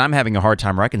thing that I'm having a hard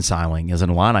time reconciling as an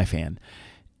Illini fan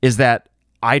is that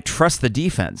I trust the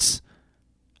defense.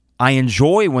 I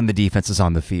enjoy when the defense is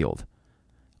on the field.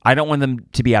 I don't want them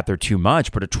to be out there too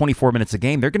much, but at 24 minutes a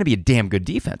game, they're going to be a damn good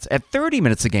defense. At 30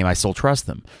 minutes a game, I still trust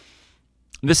them.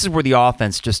 This is where the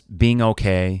offense just being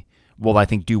okay will, I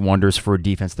think, do wonders for a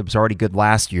defense that was already good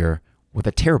last year with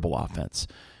a terrible offense.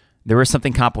 There is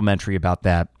something complimentary about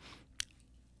that.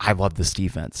 I love this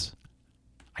defense.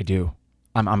 I do.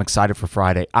 I'm excited for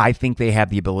Friday. I think they have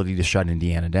the ability to shut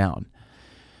Indiana down.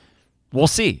 We'll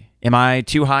see. Am I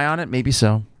too high on it? Maybe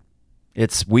so.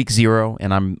 It's week 0,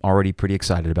 and I'm already pretty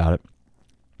excited about it.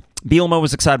 Bielema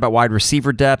was excited about wide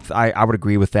receiver depth. I would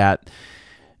agree with that.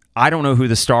 I don't know who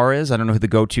the star is. I don't know who the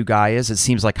go-to guy is. It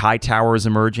seems like Hightower is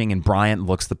emerging, and Bryant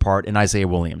looks the part, and Isaiah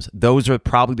Williams. Those are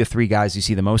probably the 3 guys you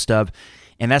see the most of,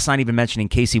 and that's not even mentioning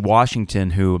Casey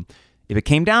Washington, who, if it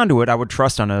came down to it, I would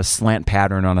trust on a slant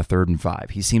pattern on a 3rd and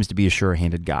 5. He seems to be a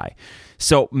sure-handed guy.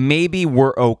 So maybe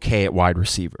we're okay at wide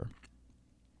receiver.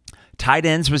 Tight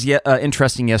ends was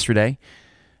interesting yesterday.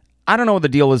 I don't know what the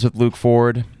deal is with Luke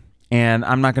Ford, and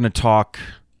I'm not going to talk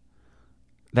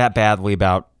that badly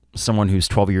about someone who's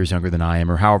 12 years younger than I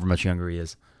am, or however much younger he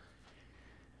is.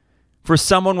 For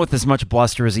someone with as much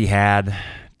bluster as he had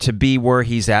to be where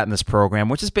he's at in this program,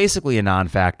 which is basically a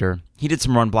non-factor, he did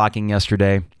some run blocking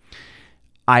yesterday.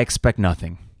 I expect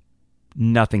nothing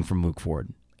from Luke Ford,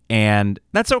 and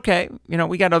that's okay.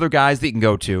 We got other guys that you can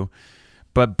go to.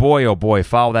 But boy, oh boy,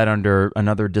 follow that under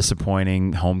another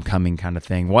disappointing homecoming kind of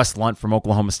thing. Wes Lunt from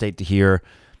Oklahoma State to here.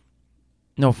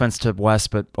 No offense to Wes,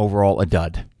 but overall a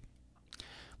dud.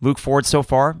 Luke Ford so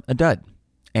far, a dud.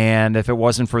 And if it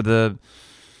wasn't for the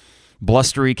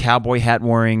blustery cowboy hat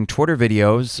wearing Twitter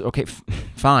videos, okay,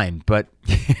 fine. But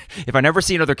if I never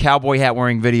see another cowboy hat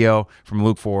wearing video from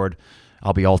Luke Ford,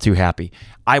 I'll be all too happy.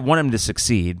 I want him to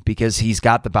succeed because he's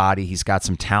got the body, he's got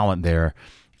some talent there.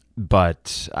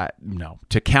 But no,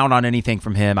 to count on anything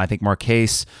from him, I think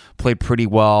Marquez played pretty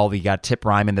well. You got Tip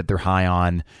Ryman that they're high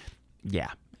on. Yeah,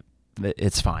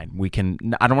 it's fine. We can,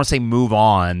 I don't want to say move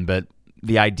on, but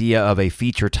the idea of a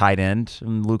feature tight end,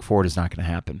 Luke Ford, is not going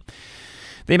to happen.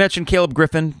 They mentioned Caleb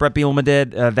Griffin, Bret Bielema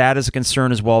did. That is a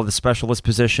concern as well, the specialist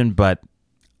position, but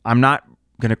I'm not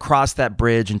going to cross that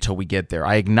bridge until we get there.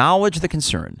 I acknowledge the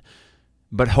concern,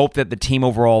 but hope that the team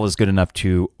overall is good enough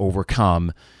to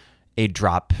overcome a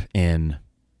drop in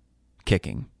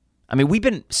kicking. I mean, we've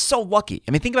been so lucky.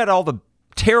 I mean, think about all the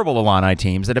terrible Illini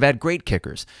teams that have had great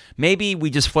kickers. Maybe we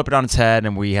just flip it on its head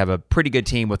and we have a pretty good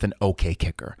team with an okay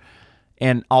kicker.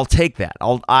 And I'll take that.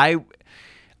 I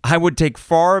would take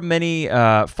far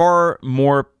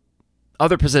more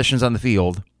other positions on the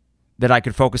field that I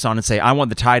could focus on and say, I want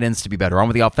the tight ends to be better. I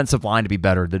want the offensive line to be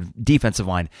better, the defensive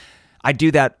line. I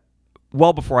do that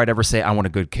well before I'd ever say I want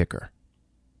a good kicker.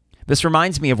 This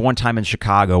reminds me of one time in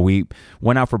Chicago. We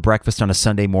went out for breakfast on a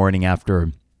Sunday morning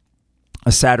after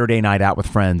a Saturday night out with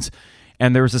friends,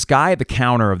 and there was this guy at the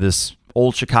counter of this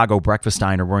old Chicago breakfast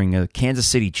diner wearing a Kansas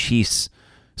City Chiefs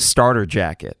starter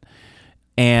jacket.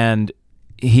 And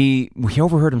he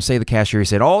overheard him say to the cashier, he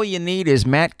said, "All you need is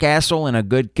Matt Castle and a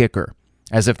good kicker,"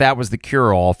 as if that was the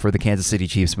cure-all for the Kansas City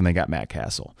Chiefs when they got Matt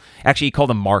Castle. Actually, he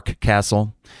called him Mark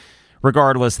Castle.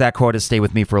 Regardless, that quote has stayed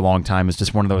with me for a long time. It's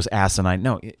just one of those asinine.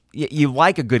 No, you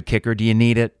like a good kicker. Do you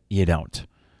need it? You don't.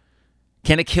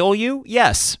 Can it kill you?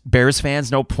 Yes. Bears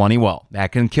fans know plenty well.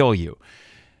 That can kill you.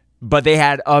 But they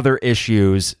had other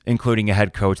issues, including a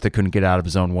head coach that couldn't get out of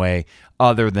his own way,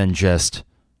 other than just,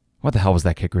 what the hell was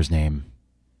that kicker's name?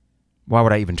 Why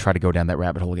would I even try to go down that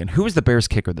rabbit hole again? Who was the Bears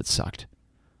kicker that sucked?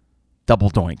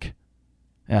 Double doink.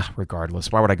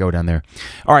 Regardless, why would I go down there?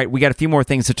 All right, we got a few more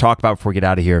things to talk about before we get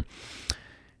out of here.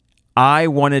 I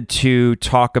wanted to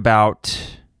talk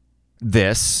about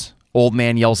this old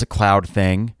man yells at cloud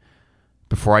thing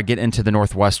before I get into the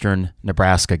Northwestern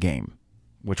Nebraska game,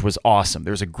 which was awesome.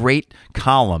 There's a great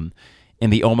column in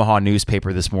the Omaha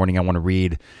newspaper this morning I want to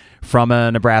read from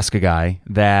a Nebraska guy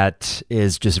that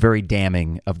is just very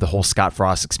damning of the whole Scott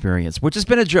Frost experience, which has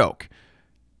been a joke.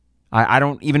 I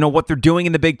don't even know what they're doing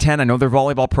in the Big Ten. I know their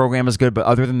volleyball program is good, but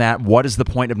other than that, what is the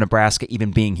point of Nebraska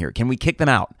even being here? Can we kick them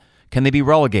out? Can they be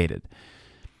relegated?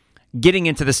 Getting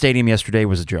into the stadium yesterday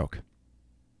was a joke.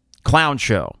 Clown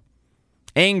show.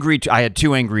 Angry. I had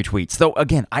 2 angry tweets. Though,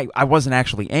 again, I wasn't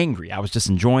actually angry. I was just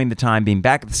enjoying the time being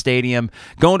back at the stadium,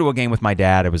 going to a game with my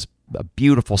dad. It was a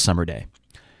beautiful summer day.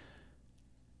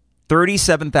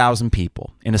 37,000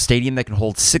 people in a stadium that can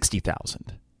hold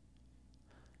 60,000.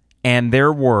 And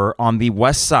there were, on the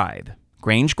west side,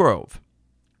 Grange Grove,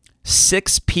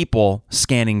 6 people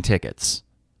scanning tickets.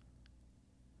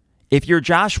 If you're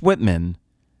Josh Whitman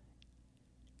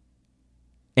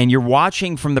and you're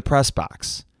watching from the press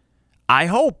box, I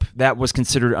hope that was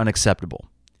considered unacceptable.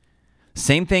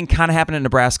 Same thing kind of happened in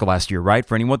Nebraska last year, right?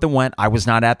 For anyone that went, I was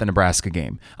not at the Nebraska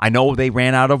game. I know they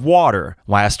ran out of water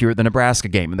last year at the Nebraska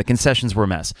game, and the concessions were a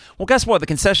mess. Well, guess what? The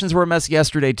concessions were a mess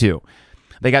yesterday, too.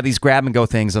 They got these grab-and-go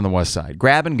things on the west side.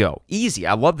 Grab and go. Easy.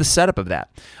 I love the setup of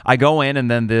that. I go in, and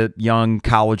then the young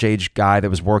college-age guy that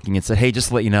was working it said, "Hey, just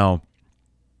to let you know,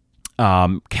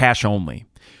 cash only."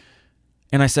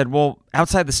 And I said, well,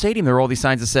 outside the stadium, there were all these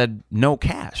signs that said, no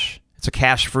cash. It's a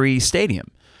cash-free stadium.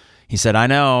 He said, I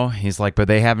know. He's like, but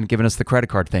they haven't given us the credit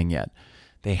card thing yet.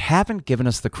 They haven't given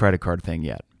us the credit card thing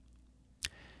yet.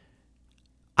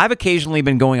 I've occasionally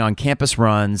been going on campus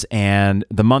runs, and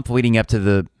the month leading up to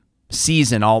the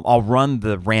season, I'll run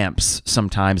the ramps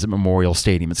sometimes at Memorial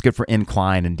Stadium. It's good for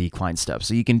incline and decline stuff,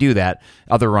 so you can do that.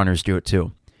 Other runners do it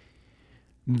too.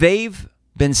 They've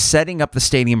been setting up the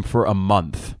stadium for a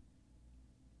month,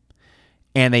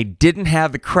 and they didn't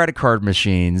have the credit card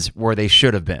machines where they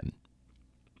should have been.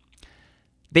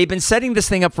 They've been setting this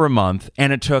thing up for a month,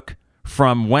 and it took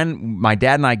from when my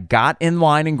dad and I got in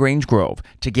line in Grange Grove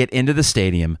to get into the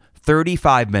stadium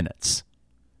 35 minutes.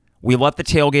 We left the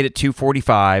tailgate at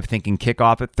 2:45, thinking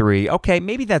kickoff at 3. Okay,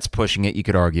 maybe that's pushing it, you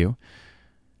could argue.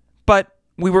 But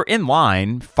we were in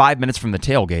line 5 minutes from the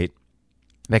tailgate.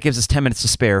 That gives us 10 minutes to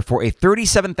spare for a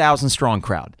 37,000-strong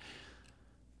crowd.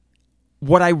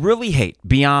 What I really hate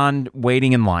beyond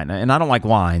waiting in line, and I don't like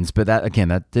lines, but that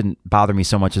didn't bother me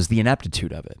so much, is the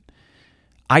ineptitude of it.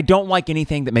 I don't like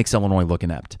anything that makes Illinois look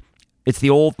inept. It's the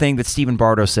old thing that Stephen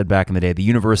Bardo said back in the day, the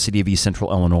University of East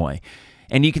Central Illinois.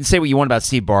 And you can say what you want about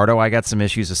Steve Bardo. I got some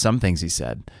issues with some things he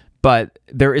said. But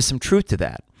there is some truth to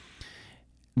that.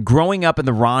 Growing up in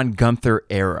the Ron Gunther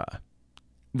era,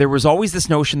 there was always this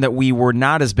notion that we were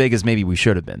not as big as maybe we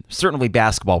should have been. Certainly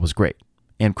basketball was great.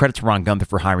 And credit to Ron Gunther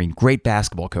for hiring great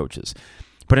basketball coaches.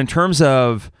 But in terms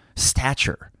of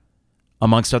stature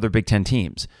amongst other Big Ten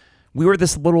teams, we were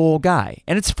this little old guy.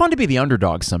 And it's fun to be the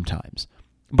underdog sometimes.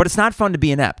 But it's not fun to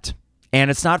be inept. And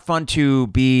it's not fun to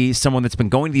be someone that's been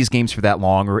going to these games for that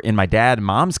long, or in my dad and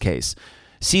mom's case,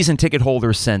 season ticket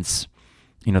holders since,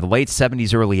 the late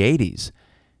 70s, early 80s.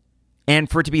 And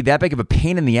for it to be that big of a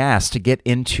pain in the ass to get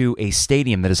into a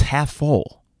stadium that is half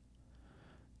full.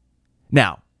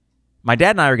 Now, my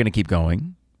dad and I are going to keep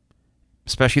going,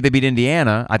 especially if they beat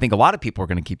Indiana. I think a lot of people are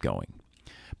going to keep going.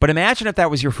 But imagine if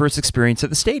that was your first experience at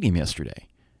the stadium yesterday.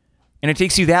 And it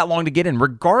takes you that long to get in,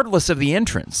 regardless of the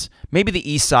entrance. Maybe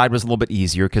the east side was a little bit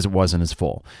easier because it wasn't as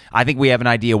full. I think we have an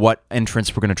idea what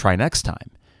entrance we're going to try next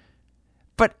time.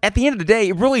 But at the end of the day,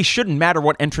 it really shouldn't matter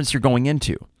what entrance you're going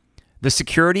into. The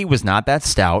security was not that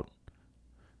stout.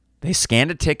 They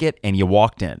scanned a ticket and you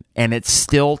walked in, and it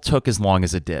still took as long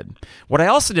as it did. What I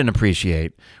also didn't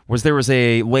appreciate was there was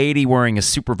a lady wearing a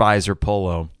supervisor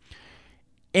polo,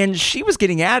 and she was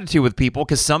getting attitude with people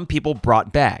because some people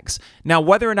brought bags. Now,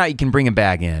 whether or not you can bring a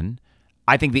bag in,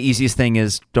 I think the easiest thing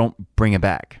is don't bring a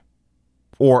bag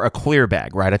or a clear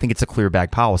bag, right? I think it's a clear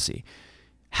bag policy.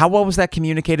 How well was that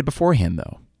communicated beforehand,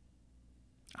 though?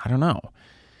 I don't know.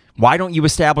 Why don't you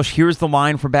establish, here's the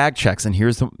line for bag checks and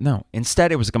here's the... No.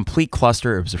 Instead, it was a complete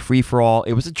cluster. It was a free-for-all.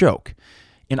 It was a joke.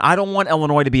 And I don't want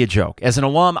Illinois to be a joke. As an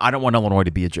alum, I don't want Illinois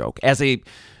to be a joke. As a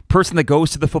person that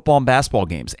goes to the football and basketball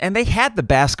games, and they had the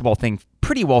basketball thing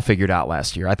pretty well figured out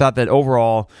last year. I thought that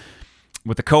overall,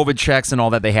 with the COVID checks and all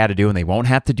that they had to do, and they won't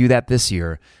have to do that this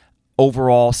year,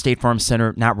 overall, State Farm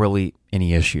Center, not really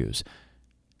any issues.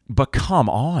 But come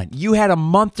on. You had a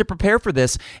month to prepare for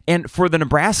this. And for the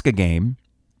Nebraska game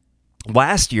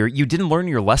last year, you didn't learn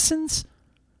your lessons?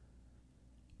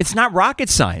 It's not rocket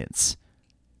science.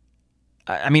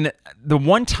 I mean, the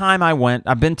one time I went,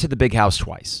 I've been to the Big House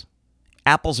twice.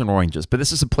 Apples and oranges, but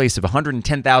this is a place of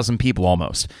 110,000 people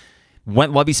almost.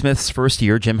 Went Lovie Smith's first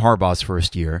year, Jim Harbaugh's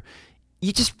first year.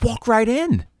 You just walk right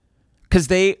in because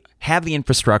they have the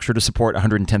infrastructure to support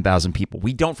 110,000 people.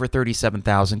 We don't for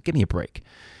 37,000. Give me a break.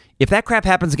 If that crap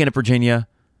happens again at Virginia,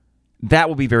 that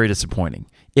will be very disappointing.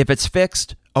 If it's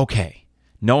fixed, okay.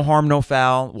 No harm, no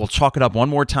foul. We'll chalk it up one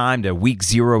more time to week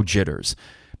 0 jitters.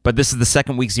 But this is the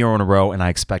second week 0 in a row, and I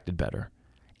expected better.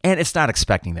 And it's not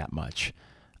expecting that much.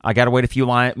 I got to wait a few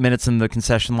minutes in the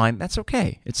concession line. That's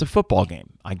okay. It's a football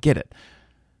game. I get it.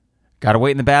 Got to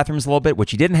wait in the bathrooms a little bit,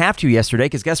 which you didn't have to yesterday,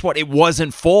 because guess what? It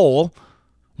wasn't full.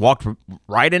 Walked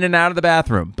right in and out of the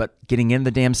bathroom. But getting in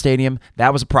the damn stadium,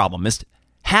 that was a problem. Missed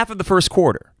half of the first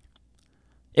quarter.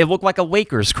 It looked like a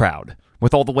Lakers crowd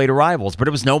with all the late arrivals, but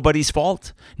it was nobody's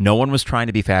fault. No one was trying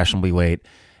to be fashionably late.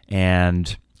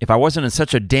 And if I wasn't in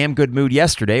such a damn good mood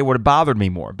yesterday, it would have bothered me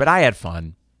more. But I had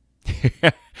fun.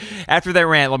 After that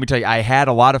rant, let me tell you, I had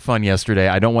a lot of fun yesterday.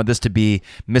 I don't want this to be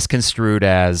misconstrued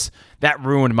as that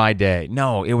ruined my day.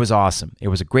 No, it was awesome. It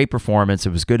was a great performance.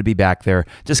 It was good to be back there.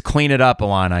 Just clean it up,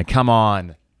 Illini. Come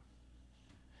on.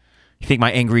 You think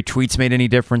my angry tweets made any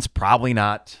difference? Probably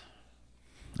not.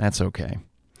 That's okay.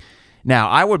 Now,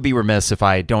 I would be remiss if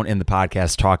I don't end the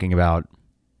podcast talking about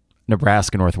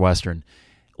Nebraska Northwestern.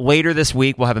 Later this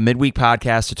week, we'll have a midweek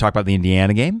podcast to talk about the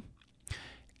Indiana game.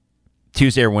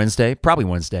 Tuesday or Wednesday, probably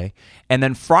Wednesday. And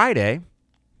then Friday,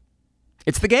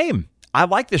 it's the game. I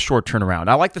like this short turnaround.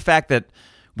 I like the fact that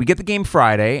we get the game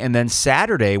Friday, and then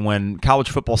Saturday, when college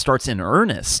football starts in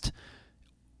earnest,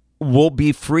 we'll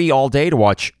be free all day to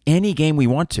watch any game we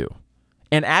want to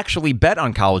and actually bet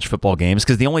on college football games,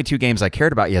 because the only 2 games I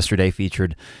cared about yesterday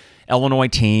featured Illinois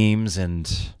teams,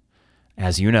 and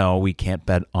as you know, we can't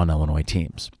bet on Illinois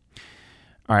teams.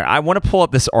 All right, I want to pull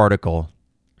up this article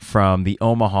from the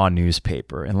Omaha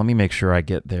newspaper, and let me make sure I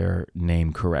get their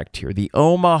name correct here. The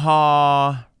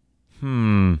Omaha,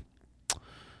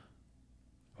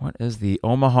 what is the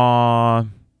Omaha?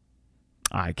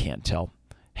 I can't tell.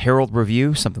 Herald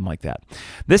Review, something like that.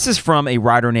 This is from a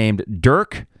writer named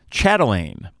Dirk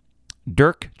Chatelain.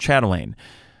 Dirk Chatelain.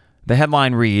 The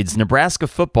headline reads, Nebraska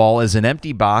football is an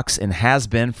empty box and has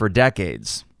been for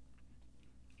decades.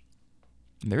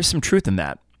 There's some truth in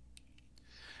that.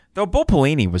 Though Bo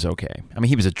Pelini was okay. I mean,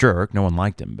 he was a jerk. No one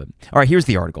liked him. But all right, here's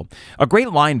the article. A great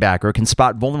linebacker can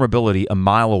spot vulnerability a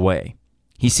mile away.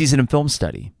 He sees it in film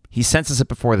study. He senses it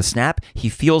before the snap. He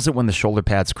feels it when the shoulder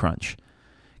pads crunch.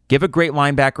 Give a great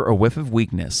linebacker a whiff of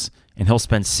weakness, and he'll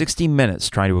spend 60 minutes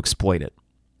trying to exploit it.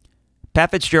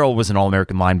 Pat Fitzgerald was an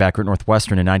All-American linebacker at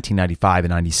Northwestern in 1995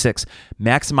 and 96,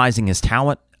 maximizing his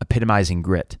talent, epitomizing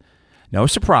grit. No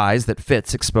surprise that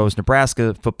Fitz exposed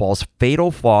Nebraska football's fatal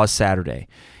flaws Saturday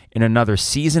in another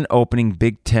season-opening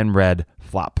Big Ten Red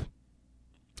flop.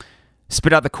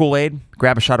 Spit out the Kool-Aid,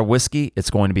 grab a shot of whiskey. It's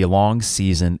going to be a long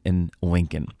season in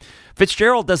Lincoln.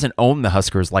 Fitzgerald doesn't own the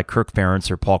Huskers like Kirk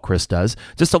Ferentz or Paul Chryst does.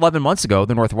 Just 11 months ago,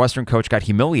 the Northwestern coach got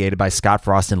humiliated by Scott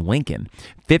Frost in Lincoln,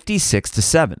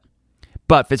 56-7.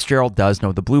 But Fitzgerald does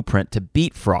know the blueprint to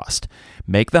beat Frost.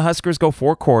 Make the Huskers go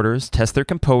 4 quarters, test their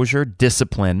composure,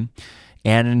 discipline,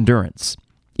 and endurance.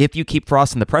 If you keep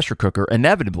Frost in the pressure cooker,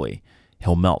 inevitably,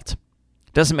 he'll melt.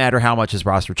 Doesn't matter how much his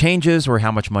roster changes or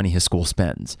how much money his school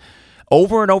spends.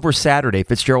 Over and over Saturday,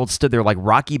 Fitzgerald stood there like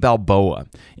Rocky Balboa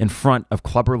in front of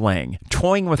Clubber Lang,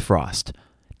 toying with Frost,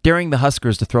 daring the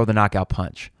Huskers to throw the knockout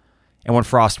punch. And when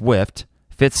Frost whiffed,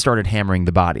 Fitz started hammering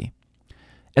the body.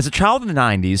 As a child in the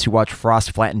 90s who watched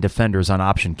Frost flatten defenders on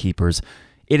option keepers,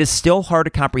 it is still hard to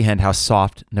comprehend how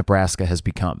soft Nebraska has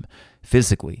become,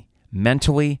 physically,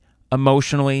 mentally,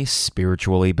 emotionally,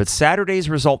 spiritually, but Saturday's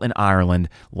result in Ireland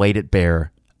laid it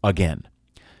bare again.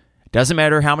 Doesn't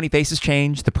matter how many faces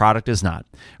change, the product is not.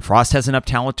 Frost has enough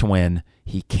talent to win.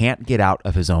 He can't get out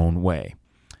of his own way.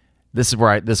 This is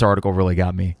where this article really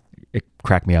got me. It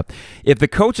cracked me up. If the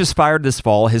coach is fired this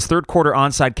fall, his third quarter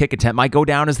onside kick attempt might go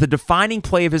down as the defining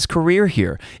play of his career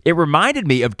here. It reminded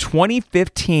me of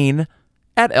 2015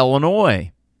 at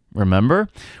Illinois. Remember?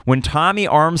 When Tommy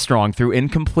Armstrong threw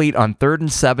incomplete on 3rd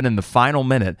and 7 in the final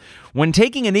minute, when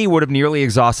taking a knee would have nearly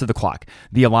exhausted the clock.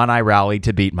 The Illini rallied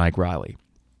to beat Mike Riley.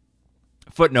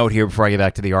 Footnote here before I get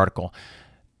back to the article.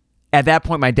 At that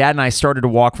point, my dad and I started to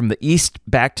walk from the east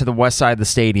back to the west side of the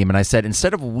stadium, and I said,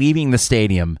 instead of leaving the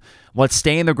stadium, let's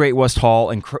stay in the Great West Hall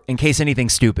in case anything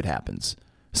stupid happens.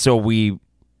 So we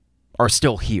are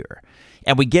still here.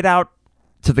 And we get out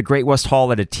to the Great West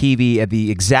Hall at a TV at the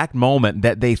exact moment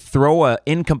that they throw an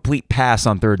incomplete pass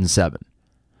on 3rd and 7.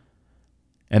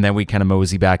 And then we kind of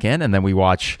mosey back in, and then we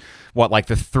watch,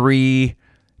 the 3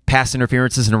 pass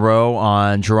interferences in a row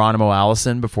on Geronimo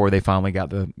Allison before they finally got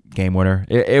the game winner.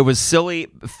 It was silly,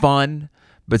 fun,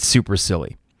 but super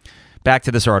silly. Back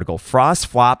to this article. Frost's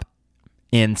flop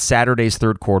in Saturday's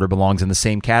third quarter belongs in the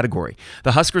same category.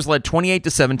 The Huskers led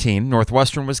 28-17.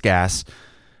 Northwestern was gas.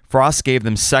 Frost gave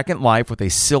them second life with a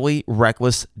silly,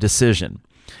 reckless decision.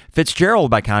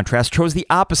 Fitzgerald, by contrast, chose the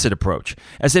opposite approach,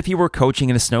 as if he were coaching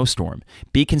in a snowstorm.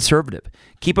 Be conservative.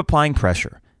 Keep applying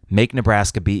pressure. Make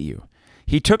Nebraska beat you.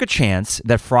 He took a chance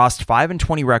that Frost's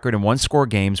 5-20 record in one-score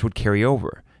games would carry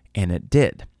over, and it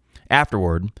did.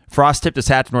 Afterward, Frost tipped his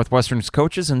hat to Northwestern's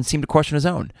coaches and seemed to question his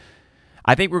own.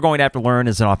 I think we're going to have to learn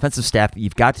as an offensive staff that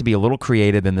you've got to be a little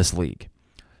creative in this league.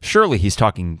 Surely he's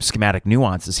talking schematic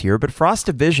nuances here, but Frost's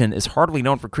division is hardly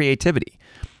known for creativity.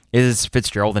 Is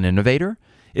Fitzgerald an innovator?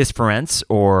 Is Ferentz,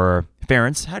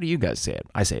 how do you guys say it?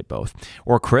 I say it both.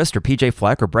 Or Christ, or PJ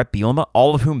Fleck, or Bret Bielema,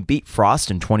 all of whom beat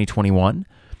Frost in 2021?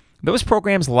 Those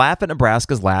programs laugh at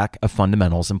Nebraska's lack of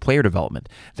fundamentals and player development.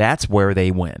 That's where they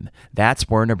win. That's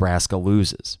where Nebraska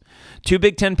loses. 2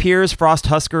 Big Ten peers, Frost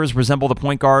Huskers, resemble the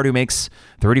point guard who makes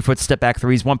 30-foot step-back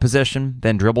threes one possession,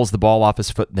 then dribbles the ball off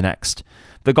his foot the next.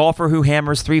 The golfer who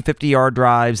hammers 3 50-yard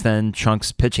drives, then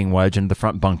chunks pitching wedge into the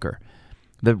front bunker.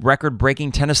 The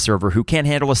record-breaking tennis server who can't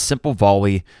handle a simple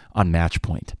volley on match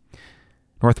point.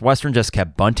 Northwestern just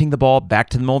kept bunting the ball back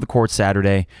to the middle of the court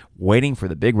Saturday, waiting for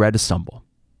the Big Red to stumble.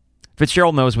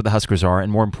 Fitzgerald knows what the Huskers are,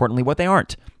 and more importantly, what they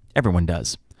aren't. Everyone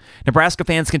does. Nebraska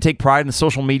fans can take pride in the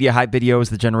social media hype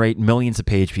videos that generate millions of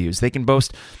page views. They can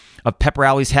boast of pep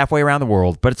rallies halfway around the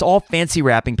world, but it's all fancy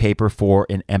wrapping paper for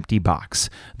an empty box.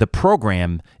 The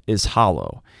program is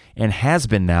hollow, and has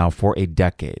been now for a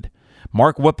decade.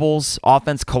 Mark Whipple's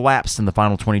offense collapsed in the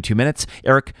final 22 minutes.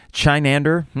 Eric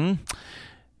Chinander,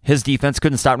 his defense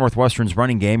couldn't stop Northwestern's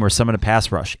running game or summon a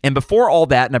pass rush. And before all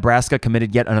that, Nebraska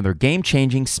committed yet another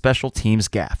game-changing special teams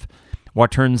gaffe. What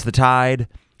turns the tide?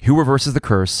 Who reverses the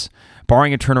curse?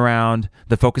 Barring a turnaround,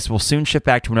 the focus will soon shift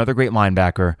back to another great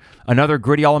linebacker, another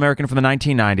gritty All-American from the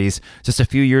 1990s, just a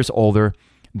few years older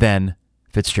than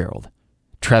Fitzgerald.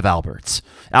 Trev Alberts.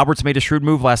 Alberts made a shrewd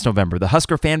move last November. The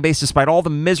Husker fan base, despite all the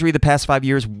misery the past 5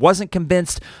 years, wasn't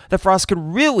convinced that Frost could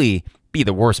really be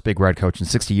the worst Big Red coach in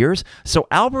 60 years, so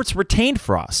Alberts retained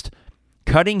Frost,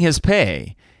 cutting his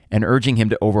pay and urging him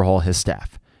to overhaul his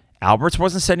staff. Alberts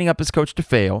wasn't setting up his coach to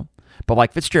fail, but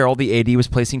like Fitzgerald, the AD was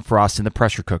placing Frost in the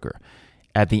pressure cooker.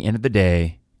 At the end of the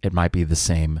day, it might be the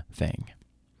same thing.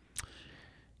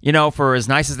 You know, for as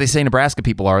nice as they say Nebraska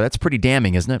people are, that's pretty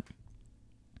damning, isn't it?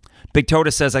 Big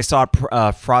Tota says, I saw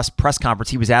a Frost press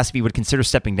conference. He was asked if he would consider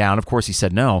stepping down. Of course, he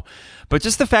said no. But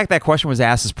just the fact that question was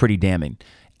asked is pretty damning.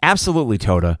 Absolutely,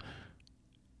 Tota.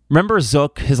 Remember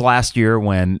Zook, his last year,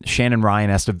 when Shannon Ryan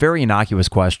asked a very innocuous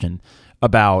question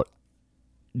about,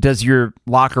 does your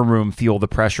locker room feel the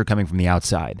pressure coming from the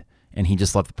outside? And he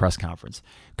just left the press conference.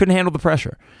 Couldn't handle the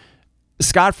pressure.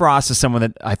 Scott Frost is someone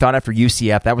that I thought after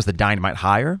UCF, that was the dynamite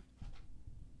hire.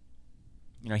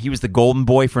 You know, he was the golden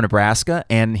boy for Nebraska,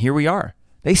 and here we are.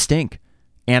 They stink.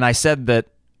 And I said that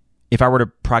if I were to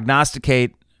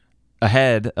prognosticate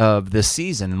ahead of this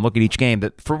season and look at each game,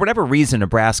 that for whatever reason,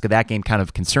 Nebraska, that game kind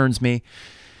of concerns me.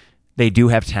 They do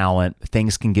have talent.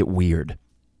 Things can get weird.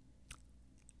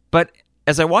 But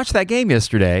as I watched that game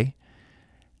yesterday,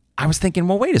 I was thinking,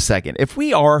 well, wait a second. If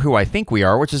we are who I think we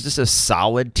are, which is just a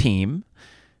solid team,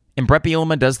 and Bret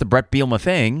Bielema does the Bret Bielema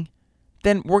thing,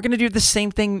 then we're going to do the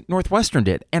same thing Northwestern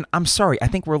did. And I'm sorry, I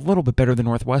think we're a little bit better than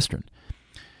Northwestern.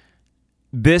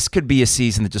 This could be a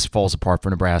season that just falls apart for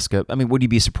Nebraska. I mean, would you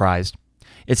be surprised?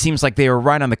 It seems like they are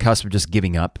right on the cusp of just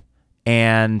giving up.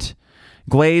 And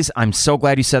Glaze, I'm so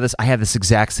glad you said this. I had this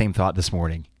exact same thought this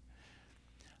morning.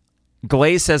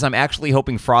 Glaze says, I'm actually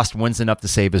hoping Frost wins enough to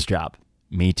save his job.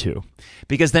 Me too.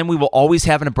 Because then we will always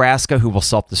have a Nebraska who will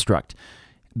self-destruct.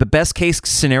 The best case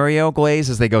scenario, Glaze,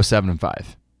 is they go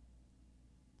 7-5.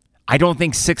 I don't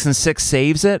think 6-6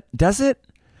 saves it. Does it?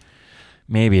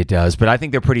 Maybe it does, but I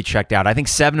think they're pretty checked out. I think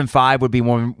 7-5 would be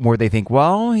one where they think,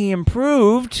 well, he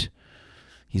improved.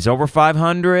 He's over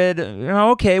 500.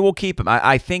 Okay, we'll keep him.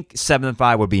 I think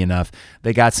 7-5 would be enough.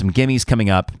 They got some gimmies coming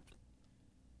up.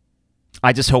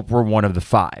 I just hope we're one of the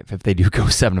 5 if they do go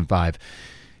 7-5.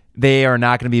 They are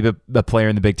not going to be the player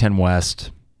in the Big Ten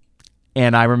West.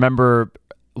 And I remember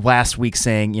last week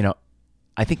saying,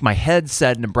 I think my head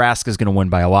said Nebraska's going to win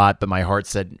by a lot, but my heart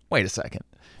said, wait a second.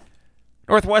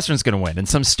 Northwestern's going to win in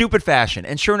some stupid fashion.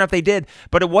 And sure enough, they did.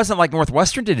 But it wasn't like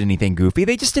Northwestern did anything goofy.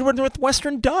 They just did what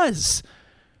Northwestern does.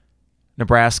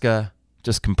 Nebraska,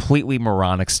 just completely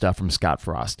moronic stuff from Scott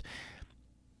Frost.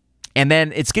 And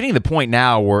then it's getting to the point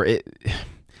now where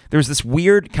there's this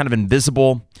weird kind of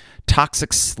invisible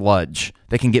toxic sludge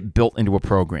that can get built into a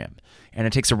program. And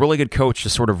it takes a really good coach to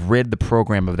sort of rid the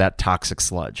program of that toxic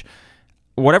sludge.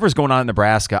 Whatever's going on in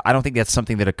Nebraska, I don't think that's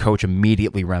something that a coach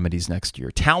immediately remedies next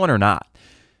year. Talent or not,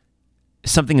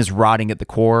 something is rotting at the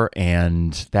core,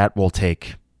 and that will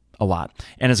take a lot.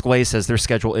 And as Glaze says, their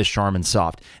schedule is sharp and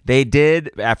soft. They did,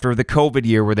 after the COVID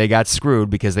year where they got screwed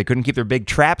because they couldn't keep their big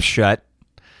traps shut,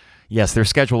 yes, their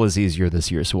schedule is easier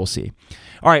this year, so we'll see.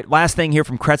 All right, last thing here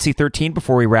from Kretzy13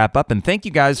 before we wrap up, and thank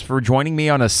you guys for joining me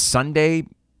on a Sunday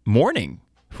morning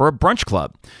for a brunch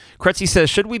club. Kretzy says,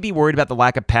 should we be worried about the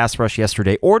lack of pass rush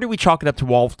yesterday, or do we chalk it up to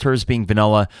Walters being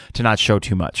vanilla to not show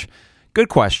too much? Good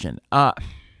question.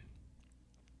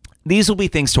 These will be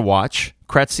things to watch,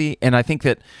 Kretzy, and I think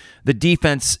that the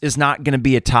defense is not going to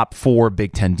be a top 4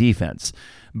 Big Ten defense.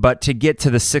 But to get to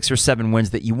the 6 or 7 wins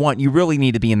that you want, you really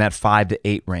need to be in that 5 to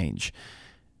 8 range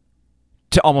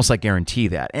to almost like guarantee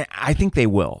that. And I think they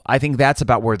will. I think that's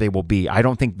about where they will be. I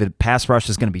don't think the pass rush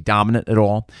is going to be dominant at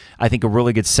all. I think a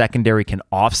really good secondary can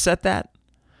offset that.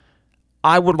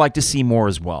 I would like to see more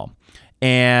as well.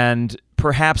 And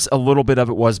perhaps a little bit of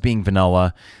it was being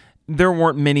vanilla. There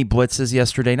weren't many blitzes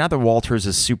yesterday. Not that Walters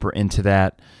is super into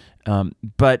that.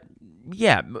 But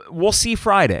yeah, we'll see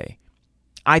Friday.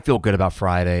 I feel good about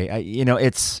Friday.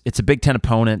 It's a Big Ten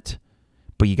opponent,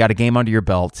 but you got a game under your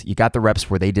belt. You got the reps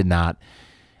where they did not.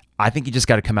 I think you just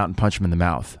got to come out and punch them in the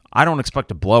mouth. I don't expect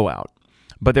a blowout,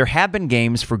 but there have been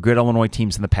games for good Illinois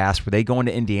teams in the past where they go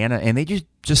into Indiana and they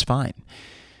just fine.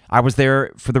 I was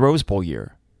there for the Rose Bowl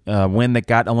year, win that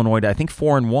got Illinois to, I think,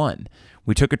 4-1.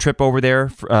 We took a trip over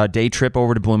there, a day trip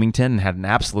over to Bloomington, and had an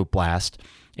absolute blast.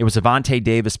 It was a Vontae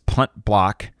Davis punt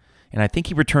block, and I think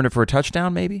he returned it for a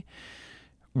touchdown maybe,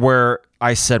 where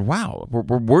I said, wow,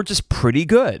 we're just pretty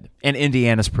good, and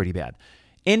Indiana's pretty bad.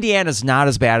 Indiana's not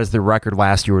as bad as their record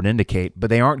last year would indicate, but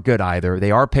they aren't good either.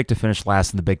 They are picked to finish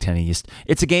last in the Big Ten East.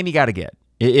 It's a game you got to get.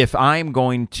 If I'm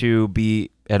going to be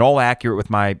at all accurate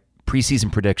with my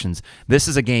preseason predictions, this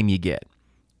is a game you get.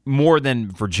 More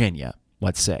than Virginia,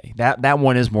 let's say. That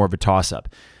one is more of a toss-up.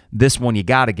 This one you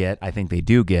got to get. I think they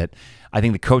do get. I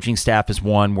think the coaching staff is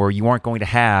one where you aren't going to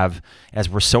have, as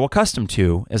we're so accustomed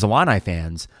to as Illini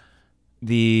fans,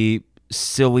 the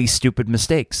silly, stupid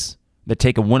mistakes that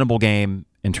take a winnable game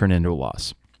and turn it into a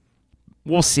loss.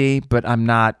 We'll see, but I'm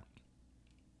not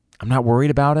worried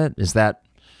about it. Is that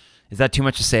too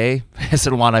much to say as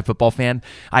an Illini football fan?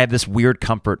 I have this weird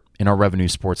comfort in our revenue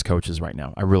sports coaches right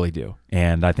now. I really do.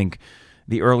 And I think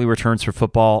the early returns for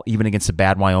football, even against a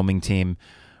bad Wyoming team,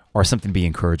 are something to be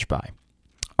encouraged by.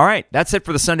 All right, that's it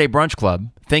for the Sunday Brunch Club.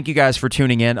 Thank you guys for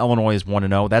tuning in. Illinois is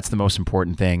 1-0. That's the most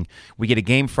important thing. We get a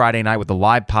game Friday night with the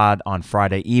live pod on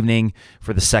Friday evening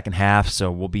for the second half, so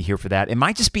we'll be here for that. It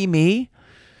might just be me.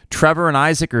 Trevor and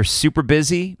Isaac are super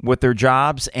busy with their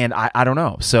jobs, and I don't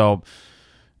know. So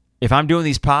if I'm doing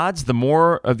these pods, the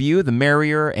more of you, the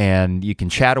merrier, and you can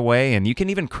chat away, and you can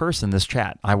even curse in this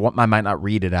chat. I might not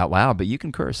read it out loud, but you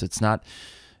can curse. It's not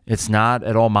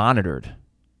at all monitored.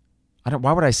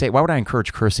 Why would I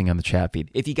encourage cursing on the chat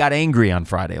feed? If you got angry on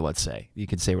Friday, let's say, you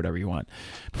can say whatever you want.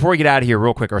 Before we get out of here,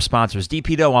 real quick, our sponsors,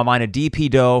 DP Dough, online at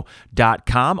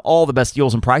dpdough.com. All the best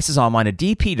deals and prices online at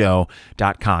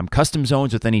dpdough.com. Custom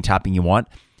zones with any topping you want.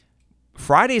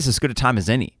 Friday is as good a time as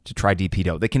any to try DP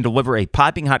Dough. They can deliver a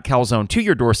piping hot calzone to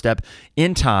your doorstep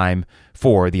in time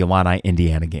for the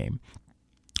Illini-Indiana game.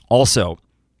 Also,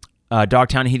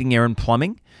 Dogtown Heating, Air, and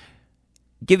Plumbing.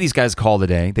 give these guys a call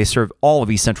today. They serve all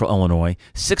of East Central Illinois.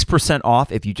 6%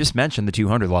 off if you just mentioned the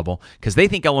 200 level, because they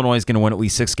think Illinois is going to win at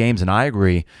least 6 games, and I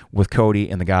agree with Cody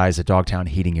and the guys at Dogtown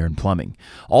Heating, Air, and Plumbing.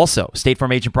 Also, State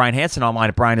Farm agent Brian Hansen, online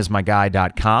at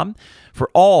brianismyguy.com. For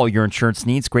all your insurance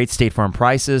needs, great State Farm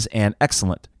prices and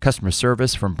excellent customer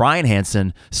service from Brian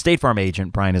Hansen, State Farm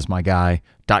agent,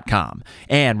 brianismyguy.com.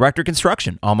 And Rector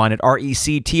Construction, online at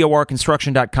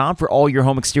rectorconstruction.com for all your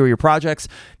home exterior projects.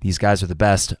 These guys are the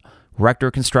best.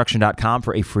 RectorConstruction.com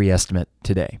for a free estimate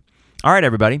today. All right,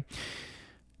 everybody.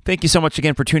 Thank you so much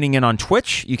again for tuning in on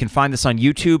Twitch. You can find this on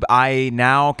YouTube. I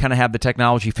now kind of have the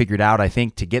technology figured out, I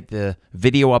think, to get the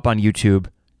video up on YouTube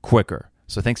quicker.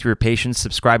 So thanks for your patience.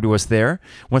 Subscribe to us there.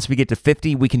 Once we get to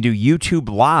 50, we can do YouTube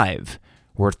Live.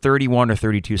 We're at 31 or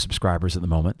 32 subscribers at the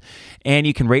moment. And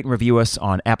you can rate and review us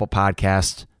on Apple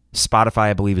Podcasts, Spotify,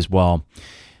 I believe, as well.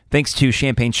 Thanks to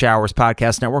Champagne Showers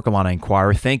Podcast Network, Illini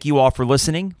Inquirer. Thank you all for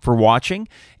listening, for watching,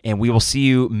 and we will see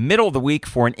you middle of the week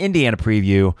for an Indiana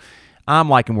preview. I'm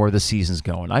liking where the season's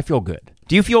going. I feel good.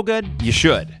 Do you feel good? You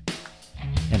should.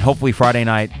 And hopefully Friday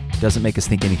night doesn't make us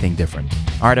think anything different.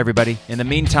 All right, everybody. In the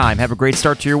meantime, have a great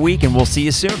start to your week, and we'll see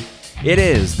you soon. It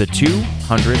is the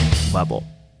 200 level.